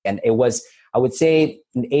And it was, I would say,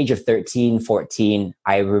 in the age of 13, 14,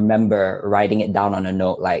 I remember writing it down on a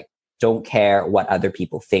note, like, don't care what other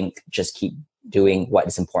people think, just keep doing what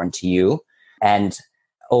is important to you. And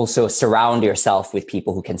also surround yourself with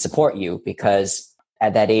people who can support you, because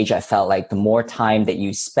at that age, I felt like the more time that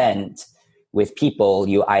you spent with people,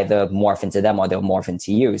 you either morph into them or they'll morph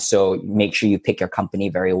into you. So make sure you pick your company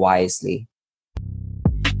very wisely.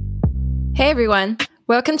 Hey everyone,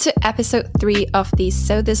 welcome to episode 3 of the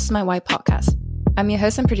So This Is My Why podcast. I'm your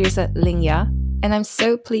host and producer, Ling Ya, and I'm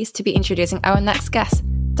so pleased to be introducing our next guest,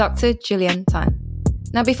 Dr. Julian Tan.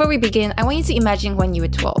 Now, before we begin, I want you to imagine when you were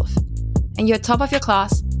 12 and you're top of your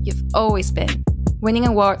class. You've always been winning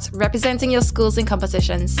awards, representing your schools in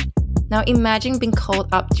competitions. Now imagine being called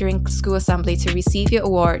up during school assembly to receive your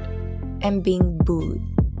award and being booed.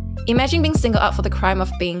 Imagine being singled out for the crime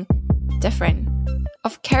of being different,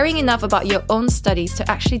 of caring enough about your own studies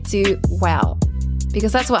to actually do well.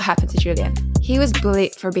 Because that's what happened to Julian. He was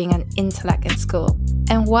bullied for being an intellect in school.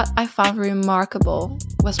 And what I found remarkable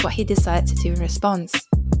was what he decided to do in response.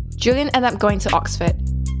 Julian ended up going to Oxford,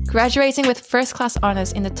 graduating with first-class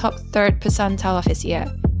honours in the top third percentile of his year,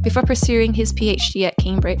 before pursuing his PhD at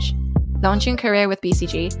Cambridge, launching a career with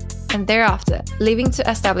BCG, and thereafter leaving to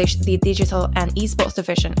establish the digital and esports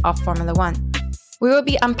division of Formula One. We will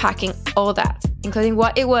be unpacking all that, including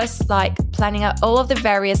what it was like planning out all of the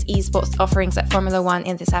various esports offerings at Formula One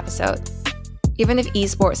in this episode. Even if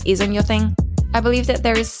esports isn't your thing, I believe that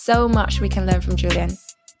there is so much we can learn from Julian.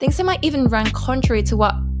 Things that might even run contrary to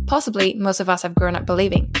what possibly most of us have grown up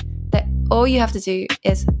believing, that all you have to do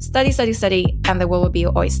is study, and the world will be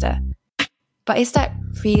your oyster. But is that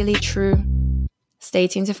really true? Stay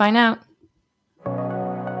tuned to find out.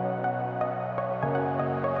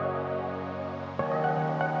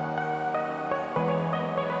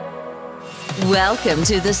 Welcome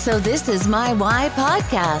to the So This Is My Why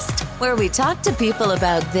podcast, where we talk to people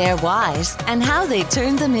about their whys and how they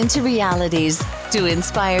turn them into realities to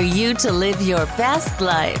inspire you to live your best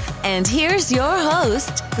life. And here's your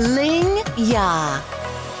host, Ling Ya.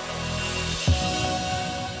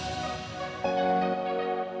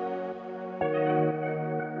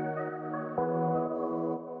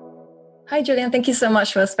 Hi, Julian. Thank you so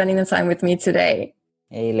much for spending the time with me today.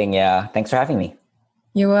 Hey, Ling Ya. Thanks for having me.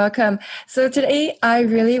 You're welcome. So today, I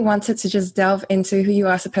really wanted to just delve into who you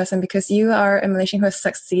are as a person, because you are a Malaysian who has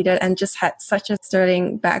succeeded and just had such a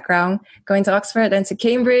sterling background, going to Oxford, then to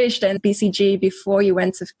Cambridge, then BCG before you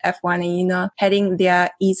went to F1, and heading their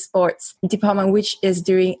esports department, which is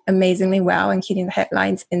doing amazingly well and hitting the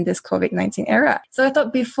headlines in this COVID-19 era. So I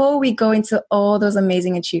thought before we go into all those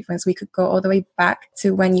amazing achievements, we could go all the way back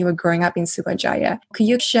to when you were growing up in Subrajaya. Could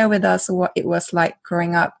you share with us what it was like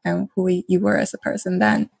growing up and who you were as a person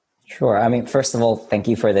then? Sure. I mean, first of all, thank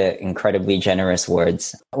you for the incredibly generous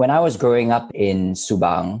words. When I was growing up in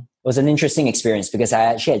Subang, it was an interesting experience because I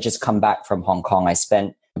actually had just come back from Hong Kong. I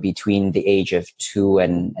spent between the age of 2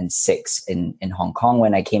 and 6 in Hong Kong.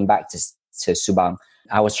 When I came back to Subang,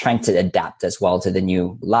 I was trying to adapt as well to the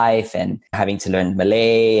new life and having to learn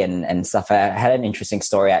Malay and stuff. I had an interesting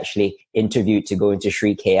story. I actually interviewed to go into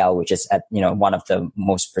Sri KL, which is at, one of the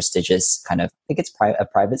most prestigious kind of, I think it's a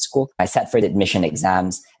private school. I sat for the admission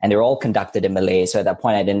exams and they're all conducted in Malay. So at that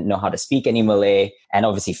point, I didn't know how to speak any Malay and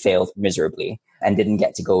obviously failed miserably and didn't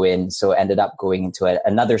get to go in. So ended up going into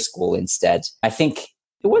another school instead. I think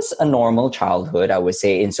it was a normal childhood, I would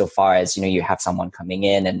say, insofar as, you have someone coming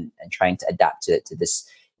in and trying to adapt to this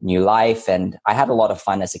new life. And I had a lot of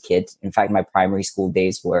fun as a kid. In fact, my primary school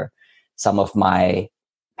days were some of my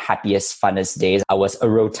happiest, funnest days. I was a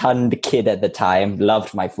rotund kid at the time,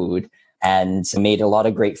 loved my food, and made a lot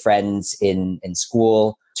of great friends in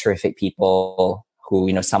school, terrific people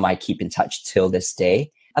who, some I keep in touch till this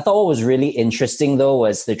day. I thought what was really interesting, though,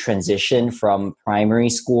 was the transition from primary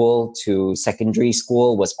school to secondary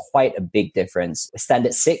school was quite a big difference.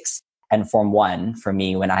 Standard 6 and Form 1 for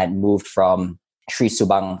me when I had moved from Sri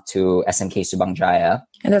Subang to SMK Subang Jaya.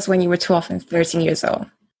 And that's when you were 12 and 13 years old.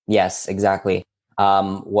 Yes, exactly.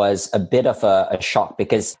 Was a bit of a shock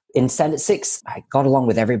because in Standard 6, I got along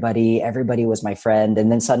with everybody. Everybody was my friend. And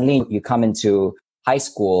then suddenly you come into high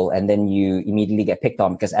school and then you immediately get picked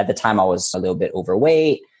on because at the time I was a little bit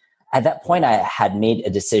overweight. At that point, I had made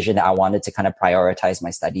a decision that I wanted to kind of prioritize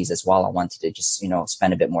my studies as well. I wanted to just,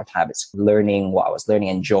 spend a bit more time learning what I was learning,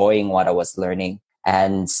 enjoying what I was learning.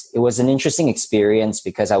 And it was an interesting experience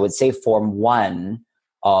because I would say Form 1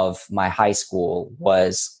 of my high school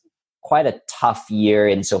was quite a tough year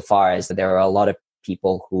insofar as there were a lot of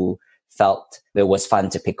people who felt it was fun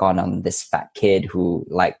to pick on this fat kid who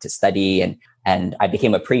liked to study. And I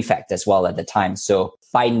became a prefect as well at the time. So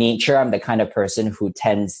by nature, I'm the kind of person who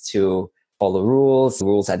tends to follow rules. The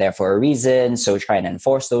rules are there for a reason. So try and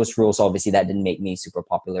enforce those rules. Obviously, that didn't make me super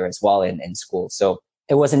popular as well in school. So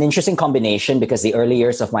it was an interesting combination because the early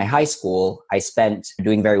years of my high school, I spent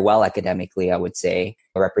doing very well academically, I would say,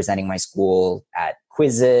 representing my school at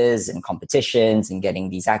quizzes and competitions and getting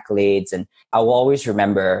these accolades. And I will always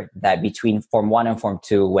remember that between Form 1 and Form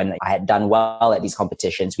 2, when I had done well at these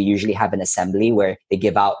competitions, we usually have an assembly where they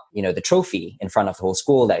give out, the trophy in front of the whole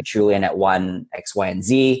school that Julian had won X, Y, and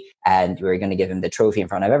Z. And we were going to give him the trophy in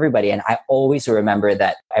front of everybody. And I always remember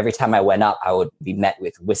that every time I went up, I would be met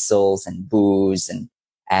with whistles and boos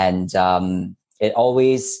and it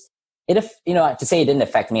always, to say it didn't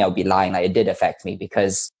affect me, I would be lying. Like, it did affect me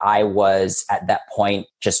because I was at that point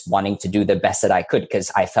just wanting to do the best that I could because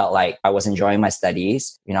I felt like I was enjoying my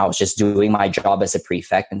studies. I was just doing my job as a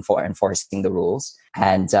prefect and enforcing the rules.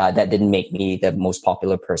 And that didn't make me the most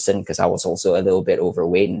popular person because I was also a little bit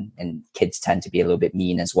overweight and kids tend to be a little bit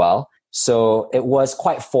mean as well. So it was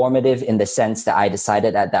quite formative in the sense that I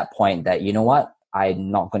decided at that point that, you know what,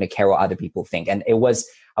 I'm not going to care what other people think. And it was,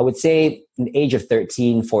 I would say, in the age of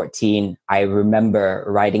 13, 14, I remember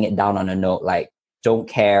writing it down on a note, like, don't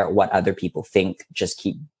care what other people think. Just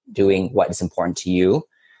keep doing what is important to you.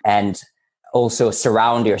 And also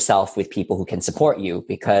surround yourself with people who can support you.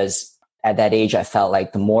 Because at that age, I felt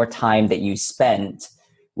like the more time that you spent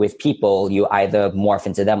with people, you either morph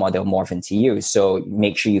into them or they'll morph into you. So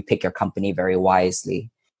make sure you pick your company very wisely.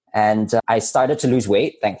 And I started to lose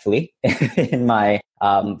weight, thankfully, in my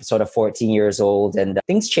sort of 14 years old. And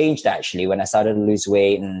things changed actually when I started to lose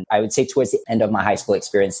weight. And I would say towards the end of my high school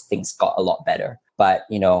experience, things got a lot better. But,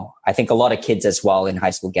 I think a lot of kids as well in high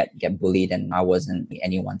school get bullied, and I wasn't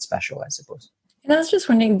anyone special, I suppose. And I was just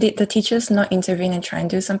wondering, did the teachers not intervene and try and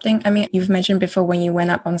do something? I mean, you've mentioned before when you went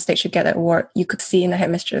up on stage to get that award, you could see in the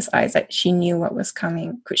headmistress' eyes that she knew what was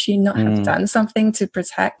coming. Could she not have done something to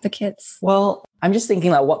protect the kids? Well, I'm just thinking,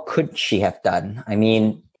 like, what could she have done? I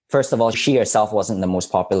mean, first of all, she herself wasn't the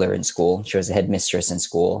most popular in school. She was a headmistress in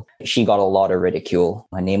school. She got a lot of ridicule.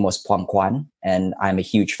 Her name was Puan Kwan, and I'm a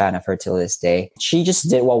huge fan of her till this day. She just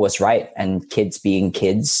did what was right. And kids being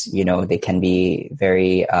kids, they can be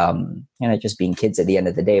very, just being kids at the end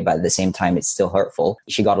of the day, but at the same time, it's still hurtful.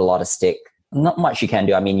 She got a lot of stick. Not much you can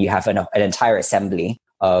do. I mean, you have an entire assembly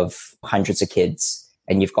of hundreds of kids,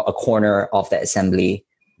 and you've got a corner of that assembly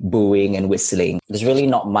booing and whistling. There's really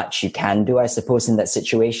not much you can do, I suppose, in that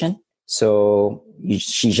situation. So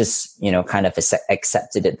she just, kind of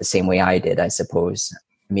accepted it the same way I did, I suppose.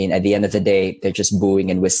 I mean, at the end of the day, they're just booing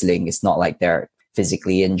and whistling. It's not like they're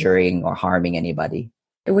physically injuring or harming anybody.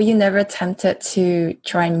 Were you never tempted to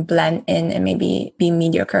try and blend in and maybe be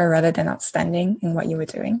mediocre rather than outstanding in what you were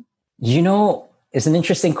doing? It's an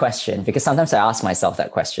interesting question because sometimes I ask myself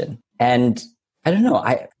that question. And I don't know.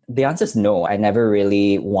 The answer is no. I never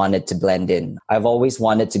really wanted to blend in. I've always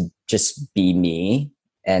wanted to just be me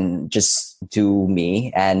and just do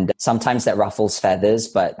me. And sometimes that ruffles feathers,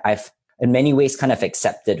 but I've in many ways kind of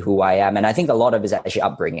accepted who I am. And I think a lot of it is actually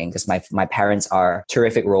upbringing because my parents are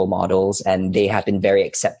terrific role models and they have been very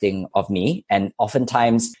accepting of me. And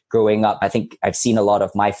oftentimes growing up, I think I've seen a lot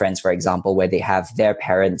of my friends, for example, where they have their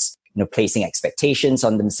parents placing expectations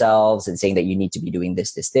on themselves and saying that you need to be doing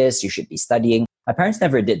this, you should be studying. My parents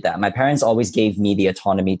never did that. My parents always gave me the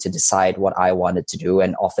autonomy to decide what I wanted to do.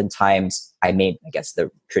 And oftentimes I made, I guess, the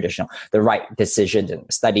right decision to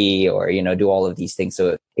study or, do all of these things.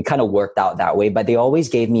 So it kind of worked out that way. But they always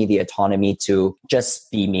gave me the autonomy to just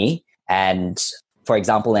be me. And for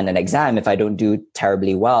example, in an exam, if I don't do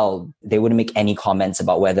terribly well, they wouldn't make any comments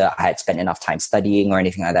about whether I had spent enough time studying or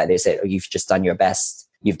anything like that. They said, oh, you've just done your best.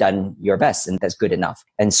 You've done your best and that's good enough.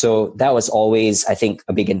 And so that was always, I think,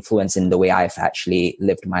 a big influence in the way I've actually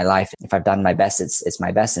lived my life. If I've done my best, it's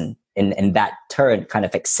my best. And in that turn kind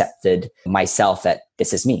of accepted myself that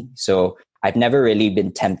this is me. So I've never really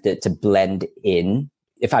been tempted to blend in.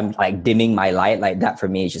 If I'm like dimming my light like that, for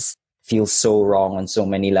me, it just feels so wrong on so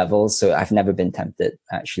many levels. So I've never been tempted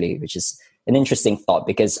actually, which is an interesting thought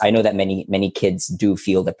because I know that many kids do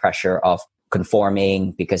feel the pressure of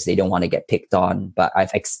conforming because they don't want to get picked on. But I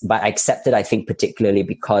accepted, I think, particularly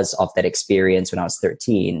because of that experience when I was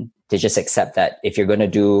 13, to just accept that if you're going to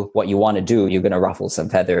do what you want to do, you're going to ruffle some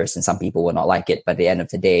feathers and some people will not like it. But at the end of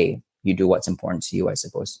the day, you do what's important to you, I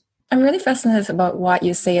suppose. I'm really fascinated about what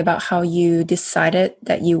you say about how you decided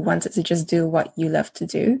that you wanted to just do what you love to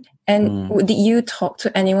do. And did you talk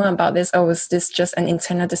to anyone about this, or was this just an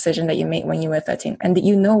internal decision that you made when you were 13? And did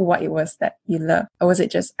you know what it was that you loved? Or was it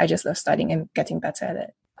just, I just love studying and getting better at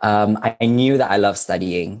it? I knew that I loved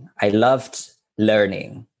studying. I loved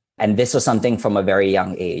learning. And this was something from a very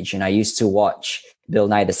young age. And I used to watch Bill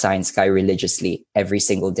Nye the Science Guy religiously every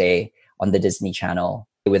single day on the Disney Channel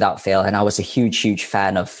without fail. And I was a huge, huge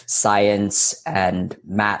fan of science and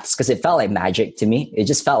maths because it felt like magic to me. It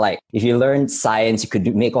just felt like if you learned science, you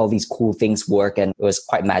could make all these cool things work. And it was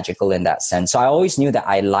quite magical in that sense. So I always knew that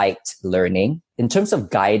I liked learning. In terms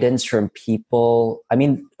of guidance from people, I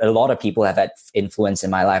mean, a lot of people have had influence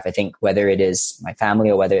in my life. I think whether it is my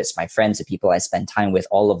family or whether it's my friends, the people I spend time with,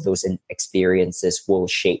 all of those experiences will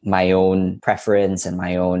shape my own preference and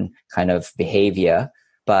my own kind of behavior.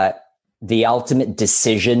 But the ultimate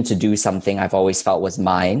decision to do something I've always felt was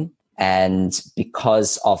mine. And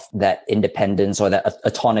because of that independence or that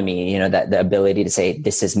autonomy, that the ability to say,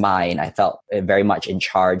 this is mine, I felt very much in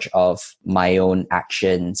charge of my own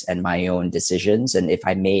actions and my own decisions. And if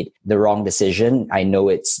I made the wrong decision, I know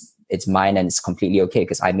it's mine and it's completely okay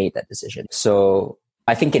because I made that decision. So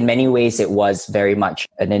I think in many ways, it was very much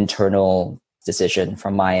an internal decision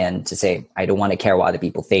from my end to say, I don't want to care what other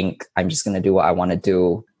people think. I'm just going to do what I want to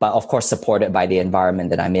do. But of course, supported by the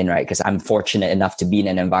environment that I'm in, right? Because I'm fortunate enough to be in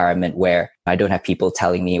an environment where I don't have people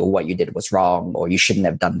telling me what you did was wrong or you shouldn't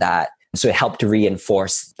have done that. So it helped to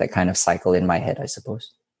reinforce that kind of cycle in my head, I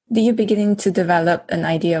suppose. Did you begin to develop an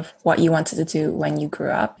idea of what you wanted to do when you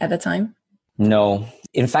grew up at the time? No.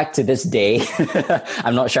 In fact, to this day,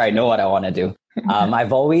 I'm not sure I know what I want to do.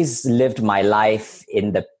 I've always lived my life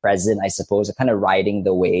in the present, I suppose, kind of riding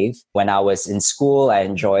the wave. When I was in school, I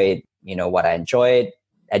enjoyed, what I enjoyed.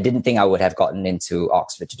 I didn't think I would have gotten into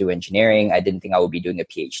Oxford to do engineering. I didn't think I would be doing a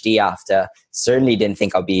PhD after. Certainly didn't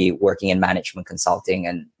think I'll be working in management consulting,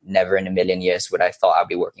 and never in a million years would I thought I'd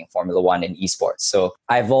be working Formula One in esports. So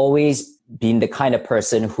I've always been the kind of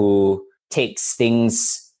person who takes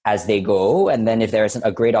things as they go. And then if there isn't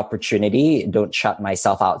a great opportunity, don't shut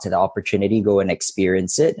myself out to the opportunity, go and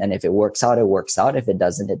experience it. And if it works out, it works out. If it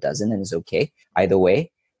doesn't, it doesn't. And it's okay either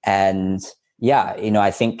way. And yeah, I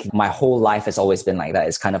think my whole life has always been like that.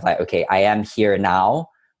 It's kind of like, okay, I am here now.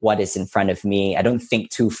 What is in front of me? I don't think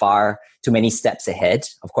too many steps ahead.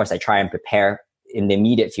 Of course, I try and prepare in the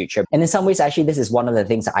immediate future. And in some ways, actually, this is one of the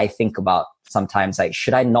things that I think about sometimes, like,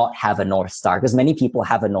 should I not have a North Star? Because many people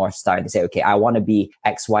have a North Star. They say, okay, I want to be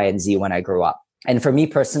X, Y, and Z when I grow up. And for me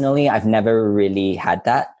personally, I've never really had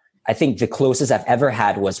that. I think the closest I've ever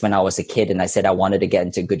had was when I was a kid and I said I wanted to get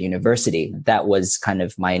into a good university. That was kind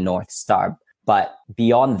of my North Star. But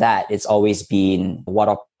beyond that, it's always been what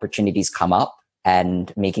opportunities come up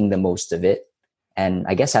and making the most of it. And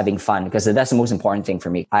I guess having fun, because that's the most important thing for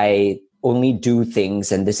me. I only do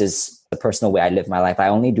things, and this is the personal way I live my life. I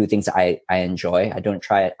only do things that I enjoy. I don't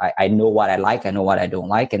try it. I know what I like. I know what I don't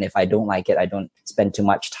like. And if I don't like it, I don't spend too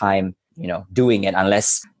much time, doing it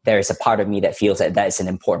unless there is a part of me that feels that that is an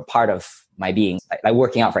important part of my being. Like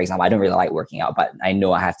working out, for example, I don't really like working out, but I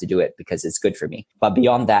know I have to do it because it's good for me. But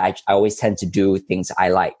beyond that, I always tend to do things I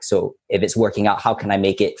like. So if it's working out, how can I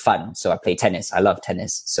make it fun? So I play tennis. I love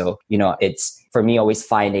tennis. So, it's for me always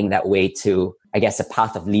finding that way to, I guess, a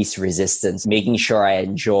path of least resistance, making sure I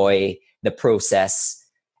enjoy the process.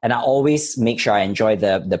 And I always make sure I enjoy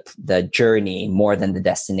the journey more than the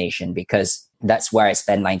destination, because that's where I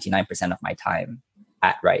spend 99% of my time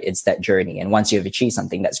at, right? It's that journey. And once you've achieved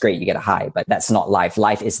something, that's great. You get a high, but that's not life.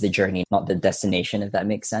 Life is the journey, not the destination, if that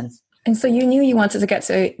makes sense. And so you knew you wanted to get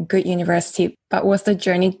to a good university, but was the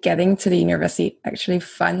journey getting to the university actually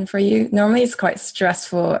fun for you? Normally it's quite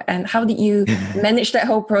stressful. And how did you manage that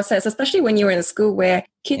whole process, especially when you were in a school where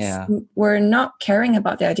kids were not caring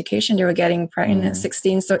about their education? They were getting pregnant at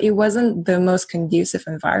 16. So it wasn't the most conducive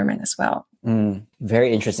environment as well.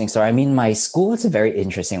 Very interesting. So, my school is a very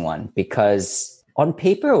interesting one because on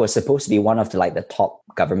paper, it was supposed to be one of the top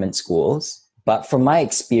government schools. But from my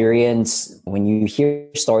experience, when you hear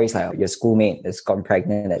stories like your schoolmate has gotten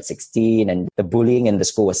pregnant at 16 and the bullying in the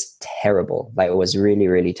school was terrible, it was really,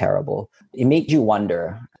 really terrible. It made you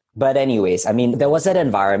wonder. But anyways, there was that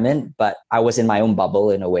environment, but I was in my own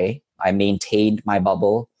bubble in a way. I maintained my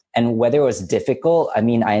bubble. And whether it was difficult, I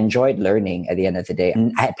enjoyed learning at the end of the day.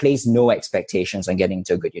 And I placed no expectations on getting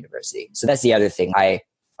to a good university. So that's the other thing. I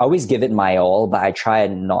always give it my all, but I try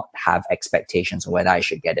and not have expectations on whether I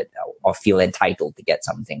should get it or feel entitled to get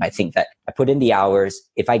something. I think that I put in the hours.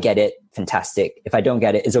 If I get it, fantastic. If I don't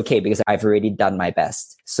get it, it's okay because I've already done my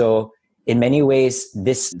best. So in many ways,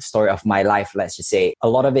 this story of my life, let's just say, a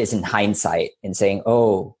lot of it is in hindsight, in saying,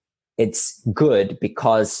 oh, it's good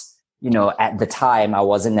because, at the time I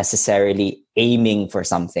wasn't necessarily aiming for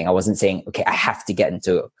something. I wasn't saying, okay, I have to get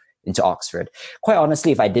into into Oxford. Quite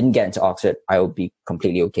honestly, if I didn't get into Oxford, I would be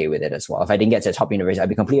completely okay with it as well. If I didn't get to a top university, I'd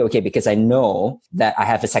be completely okay because I know that I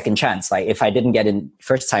have a second chance. Like if I didn't get in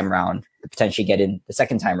first time round, I could potentially get in the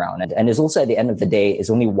second time round. And it's also at the end of the day, it's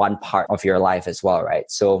only one part of your life as well, right?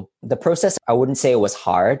 So the process, I wouldn't say it was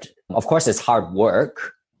hard. Of course, it's hard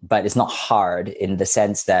work, but it's not hard in the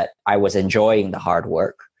sense that I was enjoying the hard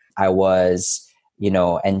work. I was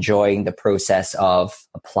enjoying the process of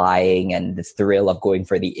applying and the thrill of going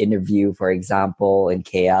for the interview, for example, in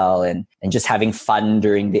KL and just having fun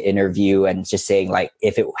during the interview and just saying like,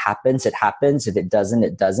 if it happens, it happens. If it doesn't,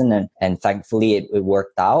 it doesn't. And thankfully it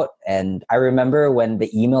worked out. And I remember when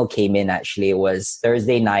the email came in, actually, it was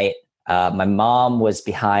Thursday night. My mom was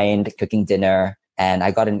behind cooking dinner and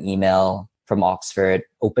I got an email from Oxford,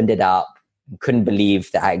 opened it up. Couldn't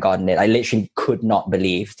believe that I had gotten it. I literally could not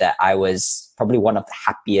believe that I was probably one of the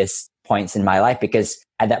happiest points in my life because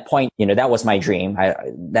at that point, that was my dream.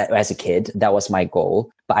 That as a kid, that was my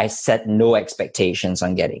goal, but I set no expectations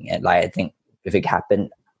on getting it. Like I think if it happened,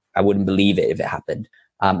 I wouldn't believe it if it happened.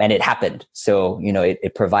 And it happened. So,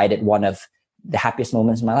 it provided one of the happiest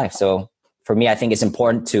moments in my life. So for me, I think it's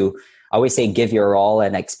important to always say, give your all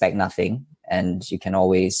and expect nothing. And you can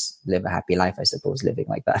always live a happy life, I suppose, living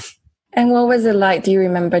like that. And what was it like? Do you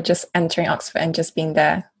remember just entering Oxford and just being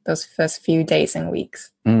there those first few days and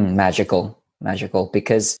weeks? Magical,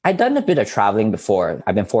 because I'd done a bit of traveling before.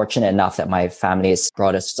 I've been fortunate enough that my family has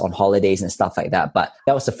brought us on holidays and stuff like that. But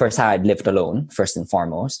that was the first time I'd lived alone, first and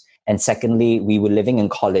foremost. And secondly, we were living in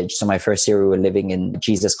college. So my first year, we were living in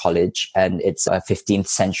Jesus College, and it's a 15th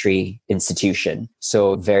century institution.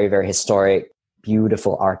 So very, very historic.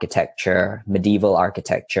 Beautiful architecture, medieval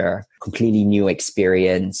architecture, completely new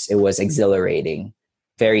experience. It was exhilarating,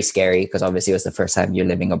 very scary because obviously it was the first time you're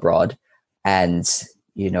living abroad. And,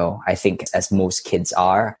 I think as most kids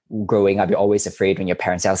are growing up, you're always afraid when your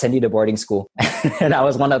parents say, I'll send you to boarding school. And I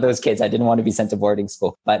was one of those kids. I didn't want to be sent to boarding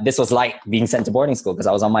school, but this was like being sent to boarding school because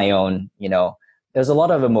I was on my own. There was a lot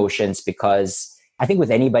of emotions because I think with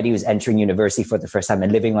anybody who's entering university for the first time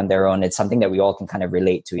and living on their own, it's something that we all can kind of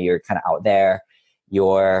relate to. You're kind of out there.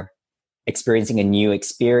 You're experiencing a new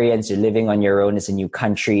experience. You're living on your own. It's a new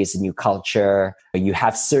country. It's a new culture. You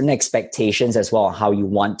have certain expectations as well on how you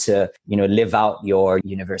want to, live out your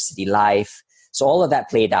university life. So all of that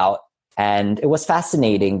played out. And it was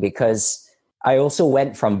fascinating because I also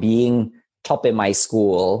went from being top in my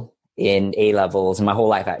school in A-levels, my whole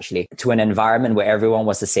life actually, to an environment where everyone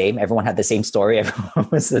was the same. Everyone had the same story. Everyone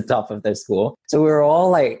was the top of their school. So we were all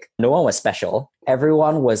like, no one was special.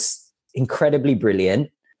 Everyone was incredibly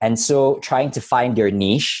brilliant. And so trying to find your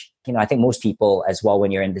niche, I think most people as well,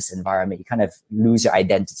 when you're in this environment, you kind of lose your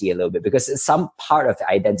identity a little bit because some part of the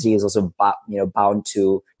identity is also bound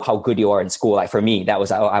to how good you are in school. Like for me, I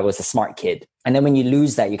was a smart kid. And then when you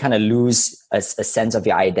lose that, you kind of lose a sense of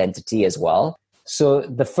your identity as well. So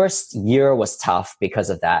the first year was tough because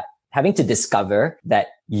of that. Having to discover that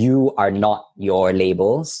you are not your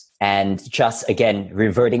labels and just, again,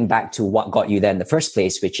 reverting back to what got you there in the first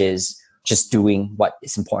place, which is just doing what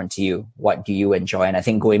is important to you. What do you enjoy? And I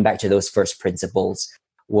think going back to those first principles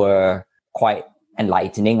were quite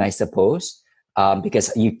enlightening, I suppose,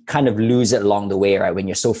 because you kind of lose it along the way, right? When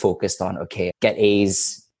you're so focused on, okay, get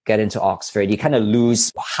A's, get into Oxford, you kind of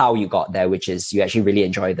lose how you got there, which is you actually really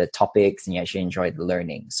enjoy the topics and you actually enjoy the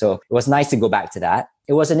learning. So it was nice to go back to that.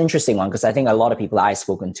 It was an interesting one because I think a lot of people I've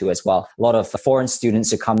spoken to as well, a lot of foreign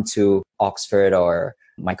students who come to Oxford or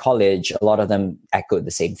my college, a lot of them echoed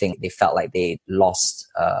the same thing. They felt like they lost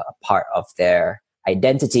a part of their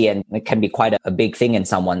identity, and it can be quite a big thing in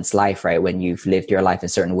someone's life, right? When you've lived your life a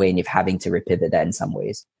certain way and you're having to repivot that in some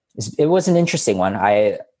ways. It was an interesting one.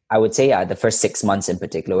 I would say the first 6 months in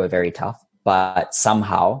particular were very tough, but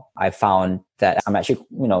somehow I found that I'm actually,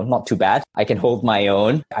 not too bad. I can hold my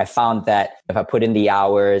own. I found that if I put in the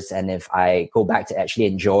hours and if I go back to actually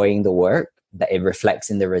enjoying the work, that it reflects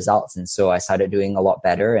in the results. And so I started doing a lot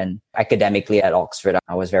better. And academically at Oxford,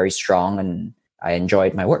 I was very strong and I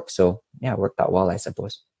enjoyed my work. So yeah, it worked out well, I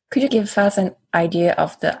suppose. Could you give us an idea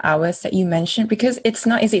of the hours that you mentioned? Because it's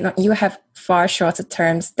not easy. You have far shorter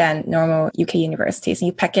terms than normal UK universities.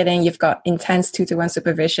 You pack it in, you've got intense 2-to-1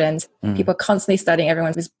 supervisions, people constantly studying,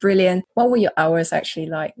 everyone was brilliant. What were your hours actually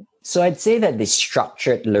like? So I'd say that the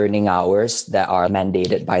structured learning hours that are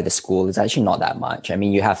mandated by the school is actually not that much. I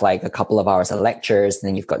mean, you have like a couple of hours of lectures, and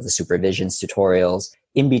then you've got the supervisions, tutorials.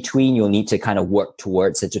 In between, you'll need to kind of work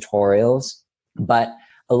towards the tutorials. But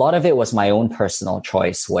a lot of it was my own personal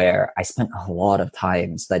choice where I spent a lot of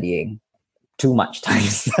time studying too much time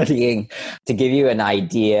studying. To give you an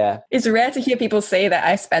idea, it's rare to hear people say that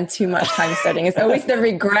I spent too much time studying. It's always the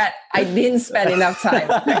regret I didn't spend enough time.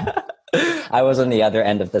 I was on the other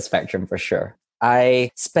end of the spectrum for sure.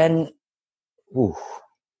 I spend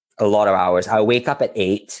a lot of hours. I wake up at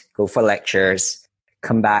 8, go for lectures,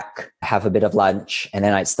 come back, have a bit of lunch, and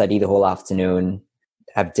then I'd study the whole afternoon,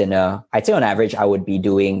 have dinner. I'd say on average, I would be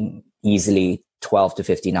doing easily 12 to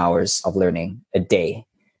 15 hours of learning a day.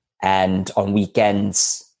 And on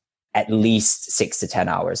weekends, at least 6 to 10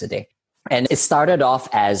 hours a day. And it started off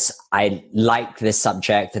as I liked this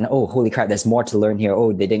subject and, oh, holy crap, there's more to learn here.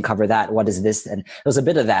 Oh, they didn't cover that. What is this? And there was a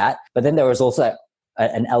bit of that. But then there was also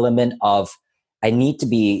an element of I need to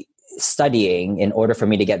be studying in order for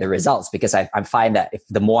me to get the results, because I find that if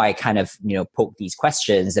the more I kind of, poke these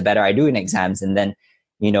questions, the better I do in exams. And then,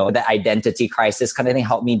 that identity crisis kind of thing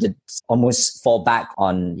helped me to almost fall back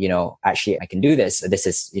on, actually I can do this. This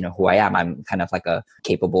is, who I am. I'm kind of like a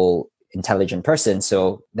capable, intelligent person.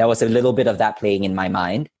 So there was a little bit of that playing in my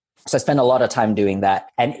mind. So I spent a lot of time doing that.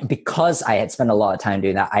 And because I had spent a lot of time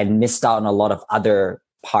doing that, I missed out on a lot of other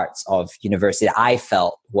parts of university that I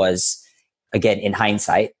felt was, again, in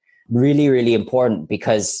hindsight, really, really important,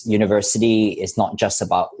 because university is not just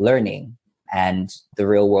about learning, and the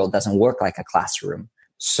real world doesn't work like a classroom.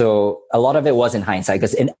 So a lot of it was in hindsight,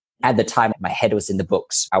 because at the time, my head was in the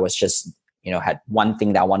books. I was just, had one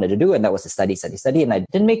thing that I wanted to do, and that was to study. And I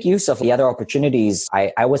didn't make use of the other opportunities.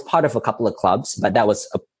 I was part of a couple of clubs, but that was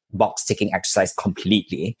a box ticking exercise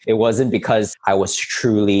completely. It wasn't because I was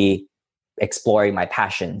truly exploring my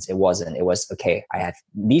passions. It wasn't. It was, okay, I have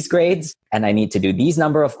these grades and I need to do these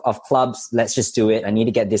number of clubs. Let's just do it. I need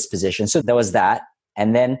to get this position. So there was that.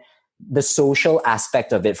 And then the social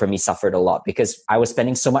aspect of it for me suffered a lot, because I was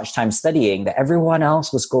spending so much time studying that everyone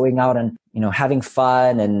else was going out and, having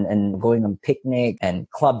fun and going on picnic and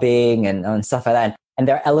clubbing and stuff like that. And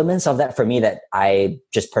there are elements of that for me that I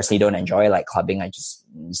just personally don't enjoy, like clubbing. It's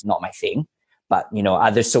not my thing. But,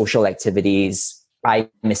 other social activities I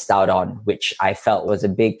missed out on, which I felt was a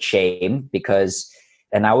big shame, because,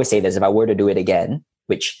 and I always say this, if I were to do it again,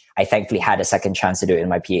 which I thankfully had a second chance to do it in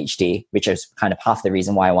my PhD, which is kind of half the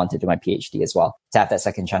reason why I wanted to do my PhD as well, to have that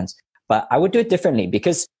second chance. But I would do it differently,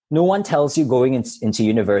 because no one tells you going into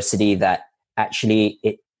university that actually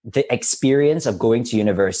the experience of going to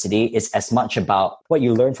university is as much about what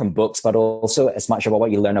you learn from books, but also as much about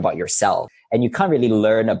what you learn about yourself. And you can't really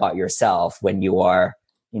learn about yourself when you are,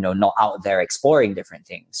 not out there exploring different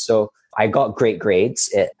things. So I got great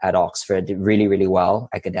grades at Oxford, did really, really well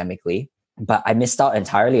academically. But I missed out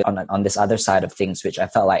entirely on this other side of things, which I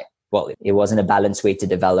felt like, well, it wasn't a balanced way to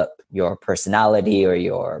develop your personality or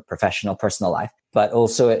your personal life. But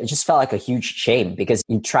also it just felt like a huge shame, because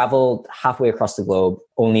you traveled halfway across the globe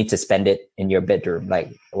only to spend it in your bedroom. Like,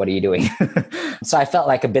 what are you doing? So I felt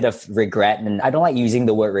like a bit of regret. And I don't like using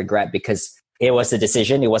the word regret, because it was a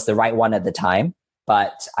decision. It was the right one at the time.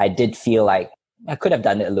 But I did feel like I could have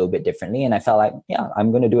done it a little bit differently. And I felt like, yeah,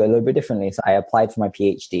 I'm going to do it a little bit differently. So I applied for my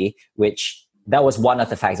PhD, which that was one of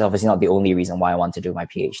the factors, obviously not the only reason why I wanted to do my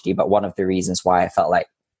PhD, but one of the reasons why I felt like,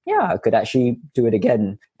 yeah, I could actually do it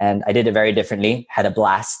again. And I did it very differently, had a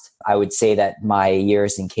blast. I would say that my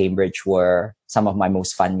years in Cambridge were some of my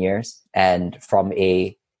most fun years. And from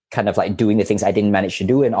a kind of like doing the things I didn't manage to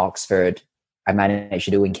do in Oxford, I managed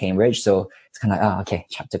to do in Cambridge. So it's kind of like, oh, okay,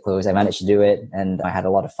 chapter closed. I managed to do it and I had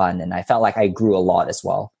a lot of fun, and I felt like I grew a lot as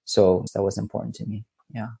well. So that was important to me.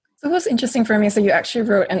 Yeah. So what's interesting for me is that you actually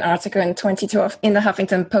wrote an article in 2012 in the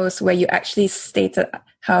Huffington Post where you actually stated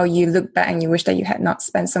how you look back and you wish that you had not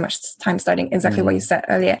spent so much time studying, exactly what you said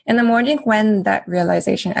earlier. And I'm wondering when that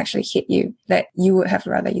realization actually hit you that you would have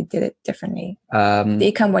rather you did it differently. Did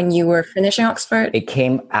it come when you were finishing Oxford? It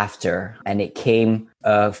came after, and it came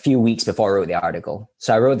a few weeks before I wrote the article.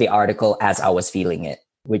 So I wrote the article as I was feeling it,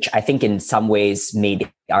 which I think in some ways made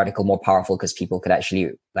the article more powerful, because people could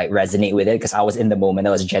actually like resonate with it, because I was in the moment.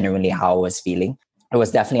 That was genuinely how I was feeling. It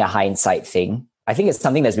was definitely a hindsight thing. I think it's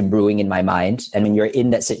something that's been brewing in my mind. And when you're in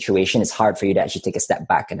that situation, it's hard for you to actually take a step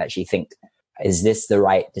back and actually think, is this the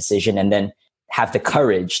right decision? And then have the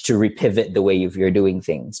courage to repivot the way you're doing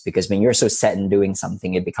things. Because when you're so set in doing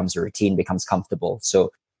something, it becomes a routine, becomes comfortable.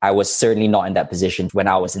 So I was certainly not in that position when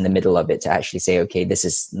I was in the middle of it to actually say, okay, this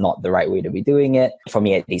is not the right way to be doing it. For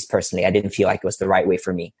me, at least personally, I didn't feel like it was the right way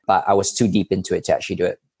for me, but I was too deep into it to actually do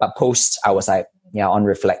it. But post, I was like, yeah, on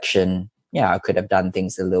reflection, yeah, I could have done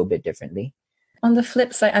things a little bit differently. On the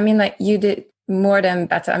flip side, I mean, like you did more than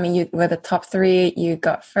better. I mean, you were the top 3, you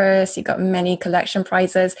got first, you got many collection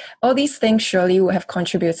prizes. All these things surely would have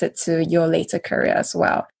contributed to your later career as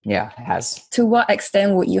well. Yeah, it has. To what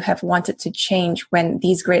extent would you have wanted to change when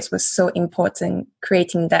these grades were so important,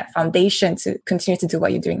 creating that foundation to continue to do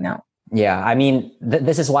what you're doing now? Yeah, I mean,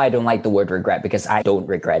 this is why I don't like the word regret, because I don't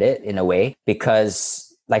regret it in a way,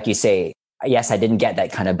 because like you say, yes, I didn't get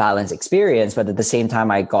that kind of balanced experience, but at the same time,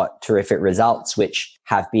 I got terrific results, which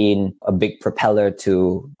have been a big propeller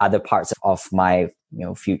to other parts of my,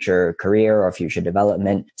 future career or future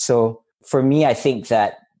development. So for me, I think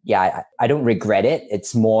that, yeah, I don't regret it.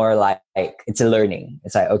 It's more like it's a learning.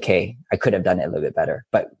 It's like, okay, I could have done it a little bit better,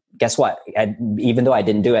 but guess what? Even though I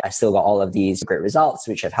didn't do it, I still got all of these great results,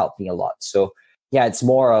 which have helped me a lot. So yeah, it's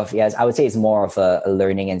more of, yes, I would say it's more of a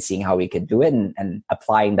learning and seeing how we could do it and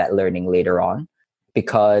applying that learning later on.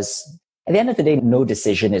 Because at the end of the day, no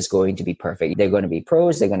decision is going to be perfect. They're going to be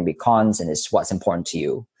pros, they're going to be cons, and it's what's important to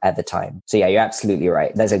you at the time. So yeah, you're absolutely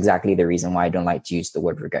right. That's exactly the reason why I don't like to use the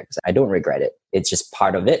word regret, because I don't regret it. It's just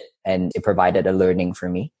part of it, and it provided a learning for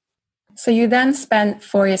me. So you then spent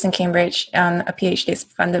 4 years in Cambridge on a PhD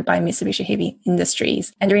funded by Mitsubishi Heavy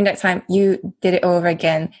Industries. And during that time, you did it over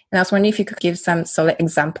again. And I was wondering if you could give some solid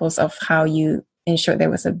examples of how you ensured there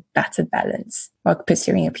was a better balance while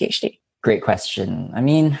pursuing a PhD. Great question. I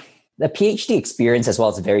mean, the PhD experience as well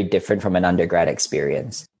is very different from an undergrad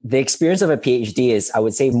experience. The experience of a PhD is, I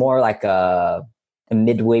would say, more like a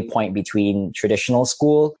midway point between traditional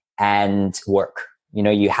school and work.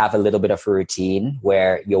 You have a little bit of a routine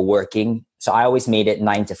where you're working. So I always made it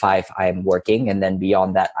 9 to 5, I'm working. And then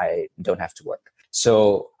beyond that, I don't have to work.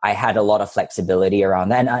 So I had a lot of flexibility around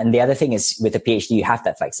that. And the other thing is with a PhD, you have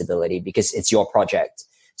that flexibility because it's your project.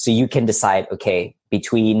 So you can decide, okay,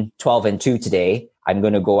 between 12 and 2 today, I'm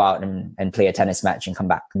going to go out and play a tennis match and come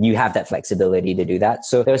back. You have that flexibility to do that.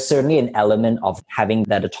 So there's certainly an element of having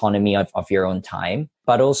that autonomy of your own time.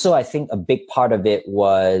 But also, I think a big part of it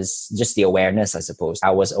was just the awareness, I suppose.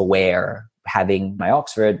 I was aware, having my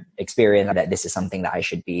Oxford experience, that this is something that I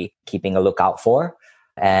should be keeping a lookout for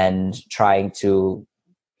and trying to,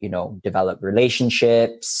 develop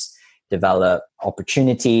relationships, develop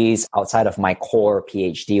opportunities outside of my core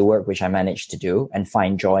PhD work, which I managed to do and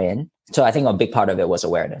find joy in. So I think a big part of it was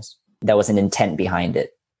awareness. There was an intent behind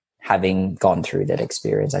it, having gone through that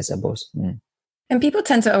experience, I suppose. And people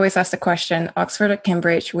tend to always ask the question, Oxford or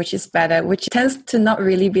Cambridge, which is better, which tends to not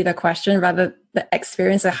really be the question, rather the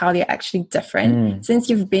experience of how they're actually different. Since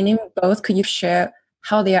you've been in both, could you share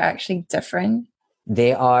how they are actually different?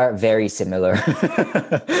 They are very similar.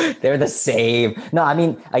 They're the same. No, I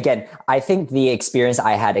mean, again, I think the experience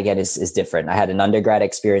I had, again, is different. I had an undergrad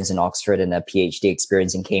experience in Oxford and a PhD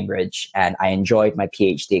experience in Cambridge. And I enjoyed my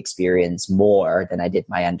PhD experience more than I did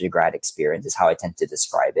my undergrad experience, is how I tend to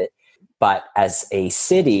describe it. But as a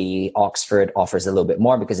city, Oxford offers a little bit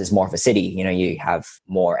more because it's more of a city. You have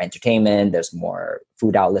more entertainment, there's more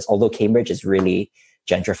food outlets, although Cambridge is really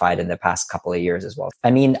gentrified in the past couple of years as well.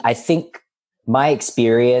 I mean, I think my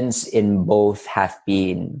experience in both have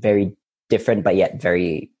been very different, but yet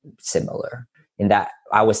very similar in that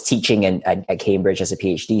I was teaching at Cambridge as a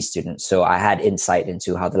PhD student. So I had insight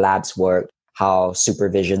into how the labs work, how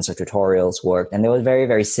supervisions or tutorials work. And there were very,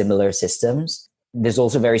 very similar systems. There's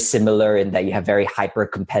also very similar in that you have very hyper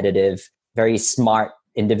competitive, very smart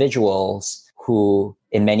individuals who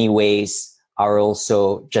in many ways are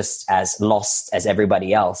also just as lost as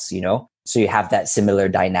everybody else, So you have that similar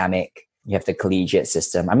dynamic. You have the collegiate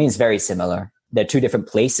system. I mean, it's very similar. They're two different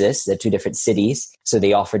places. They're two different cities. So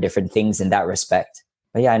they offer different things in that respect.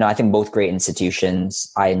 But yeah, I think both great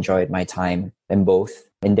institutions. I enjoyed my time in both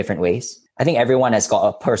in different ways. I think everyone has got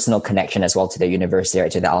a personal connection as well to the university,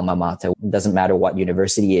 right, to the alma mater. It doesn't matter what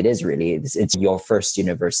university it is, really. It's your first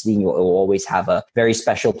university. You will always have a very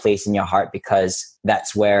special place in your heart because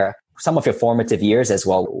that's where some of your formative years as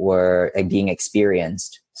well were being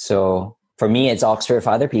experienced. So for me, it's Oxford. For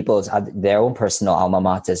other people, it's their own personal alma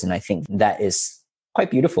maters. And I think that is quite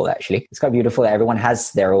beautiful, actually. It's quite beautiful that everyone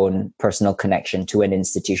has their own personal connection to an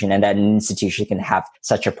institution and that an institution can have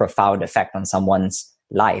such a profound effect on someone's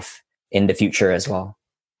life in the future as well.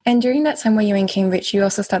 And during that time when you were in Cambridge, you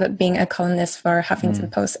also started being a columnist for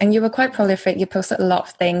Huffington Post. And you were quite prolific. You posted a lot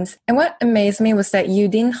of things. And what amazed me was that you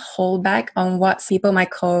didn't hold back on what people might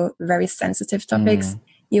call very sensitive topics.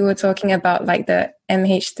 You were talking about like the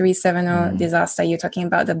MH370 disaster. You're talking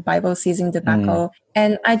about the Bible seizing debacle.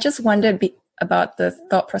 And I just wondered about the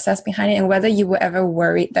thought process behind it and whether you were ever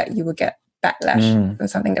worried that you would get backlash from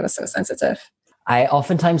something that was so sensitive. I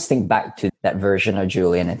oftentimes think back to that version of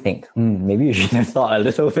Julian and think, maybe you should have thought a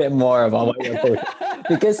little bit more about what you're doing.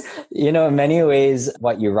 Because, in many ways,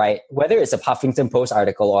 what you write, whether it's a Huffington Post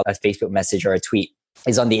article or a Facebook message or a tweet,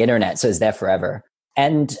 is on the internet. So it's there forever.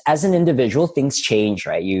 And as an individual, things change,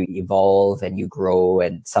 right? You evolve and you grow,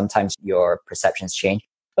 and sometimes your perceptions change.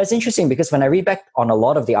 But it's interesting because when I read back on a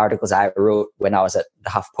lot of the articles I wrote when I was at the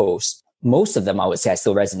HuffPost, most of them I would say I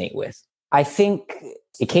still resonate with. I think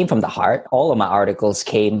it came from the heart. All of my articles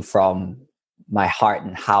came from my heart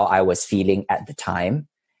and how I was feeling at the time.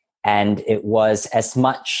 And it was as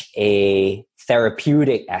much a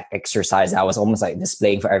therapeutic exercise I was almost like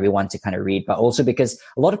displaying for everyone to kind of read, but also because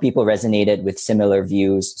a lot of people resonated with similar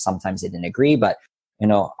views. Sometimes they didn't agree, but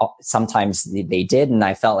sometimes they did. And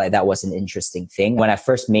I felt like that was an interesting thing. When I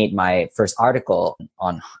first made my first article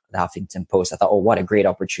on the Huffington Post, I thought, oh, what a great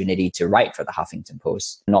opportunity to write for the Huffington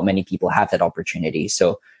Post. Not many people have that opportunity.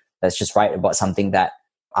 So let's just write about something that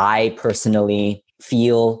I personally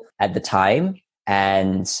feel at the time.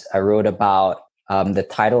 And I wrote about the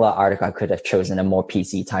title of the article. I could have chosen a more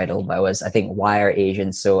PC title, but it was, I think, Why Are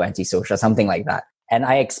Asians So Antisocial? Something like that. And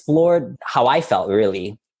I explored how I felt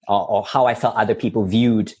really, or how I felt other people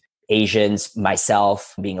viewed Asians,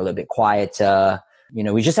 myself being a little bit quieter.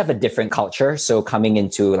 We just have a different culture. So coming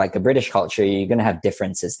into like a British culture, you're going to have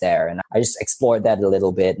differences there. And I just explored that a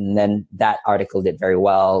little bit. And then that article did very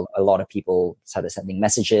well. A lot of people started sending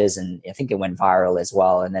messages, and I think it went viral as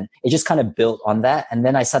well. And then it just kind of built on that. And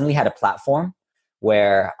then I suddenly had a platform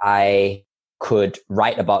where I could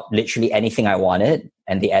write about literally anything I wanted,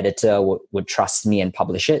 and the editor would trust me and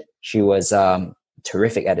publish it. She was a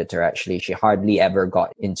terrific editor, actually. She hardly ever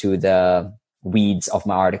got into the weeds of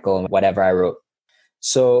my article and whatever I wrote.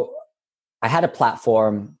 So I had a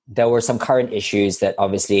platform. There were some current issues that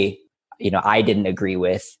obviously, I didn't agree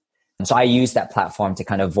with. And so I used that platform to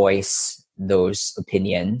kind of voice those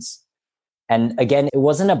opinions. And again, it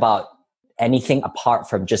wasn't about anything apart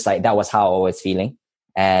from just like, that was how I was feeling.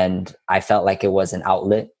 And I felt like it was an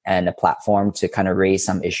outlet and a platform to kind of raise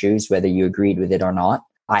some issues, whether you agreed with it or not.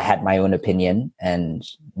 I had my own opinion and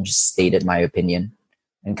just stated my opinion.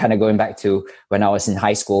 And kind of going back to when I was in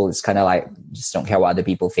high school, it's kind of like, just don't care what other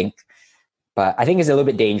people think. But I think it's a little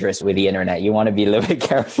bit dangerous with the internet. You want to be a little bit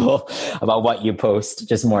careful about what you post,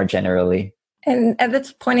 just more generally. And at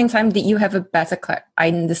that point in time, did you have a better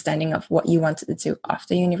understanding of what you wanted to do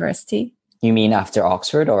after university? You mean after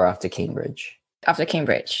Oxford or after Cambridge? After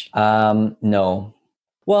Cambridge. No.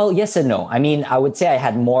 Well, yes and no. I mean, I would say I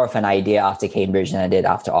had more of an idea after Cambridge than I did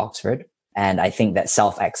after Oxford. And I think that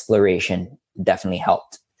self-exploration definitely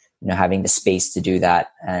helped, having the space to do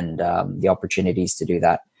that and the opportunities to do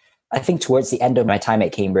that. I think towards the end of my time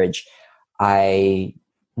at Cambridge, I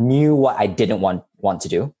knew what I didn't want to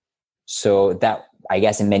do. So that, I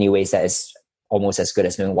guess in many ways, that is almost as good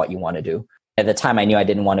as knowing what you want to do. At the time, I knew I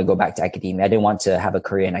didn't want to go back to academia. I didn't want to have a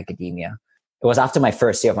career in academia. It was after my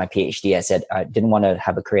first year of my PhD, I said I didn't want to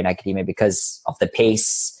have a career in academia because of the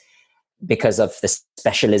pace, because of the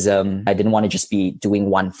specialism. I didn't want to just be doing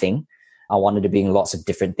one thing. I wanted to be doing lots of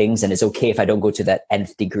different things. And it's okay if I don't go to that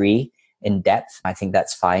nth degree in depth. I think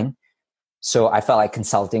that's fine. So I felt like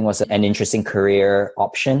consulting was an interesting career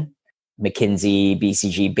option. McKinsey,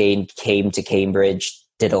 BCG, Bain came to Cambridge,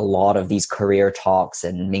 did a lot of these career talks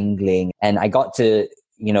and mingling. And I got to,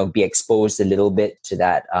 be exposed a little bit to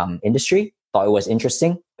that industry. Thought it was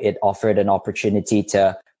interesting. It offered an opportunity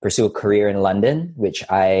to pursue a career in London, which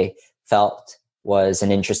I felt was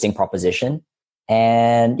an interesting proposition.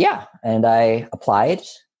 And I applied,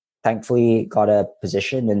 thankfully got a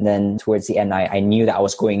position. And then towards the end, I knew that I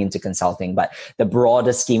was going into consulting, but the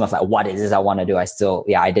broader scheme of like, what is this I want to do?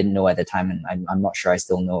 I didn't know at the time. And I'm not sure I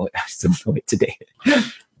still know it. I still know it today.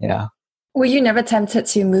 Yeah. Were you never tempted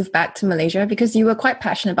to move back to Malaysia? Because you were quite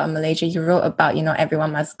passionate about Malaysia. You wrote about,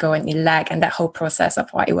 everyone must go and elect and that whole process of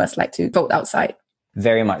what it was like to vote outside.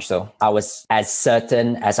 Very much so. I was as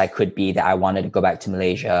certain as I could be that I wanted to go back to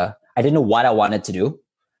Malaysia. I didn't know what I wanted to do.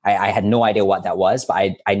 I had no idea what that was,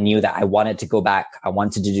 but I knew that I wanted to go back. I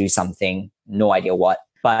wanted to do something, no idea what.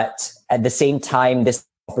 But at the same time, this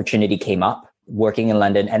opportunity came up working in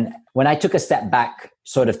London. And when I took a step back,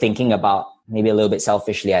 sort of thinking about maybe a little bit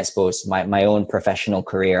selfishly, I suppose, my own professional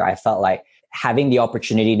career, I felt like having the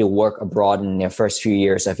opportunity to work abroad in your first few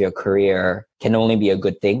years of your career can only be a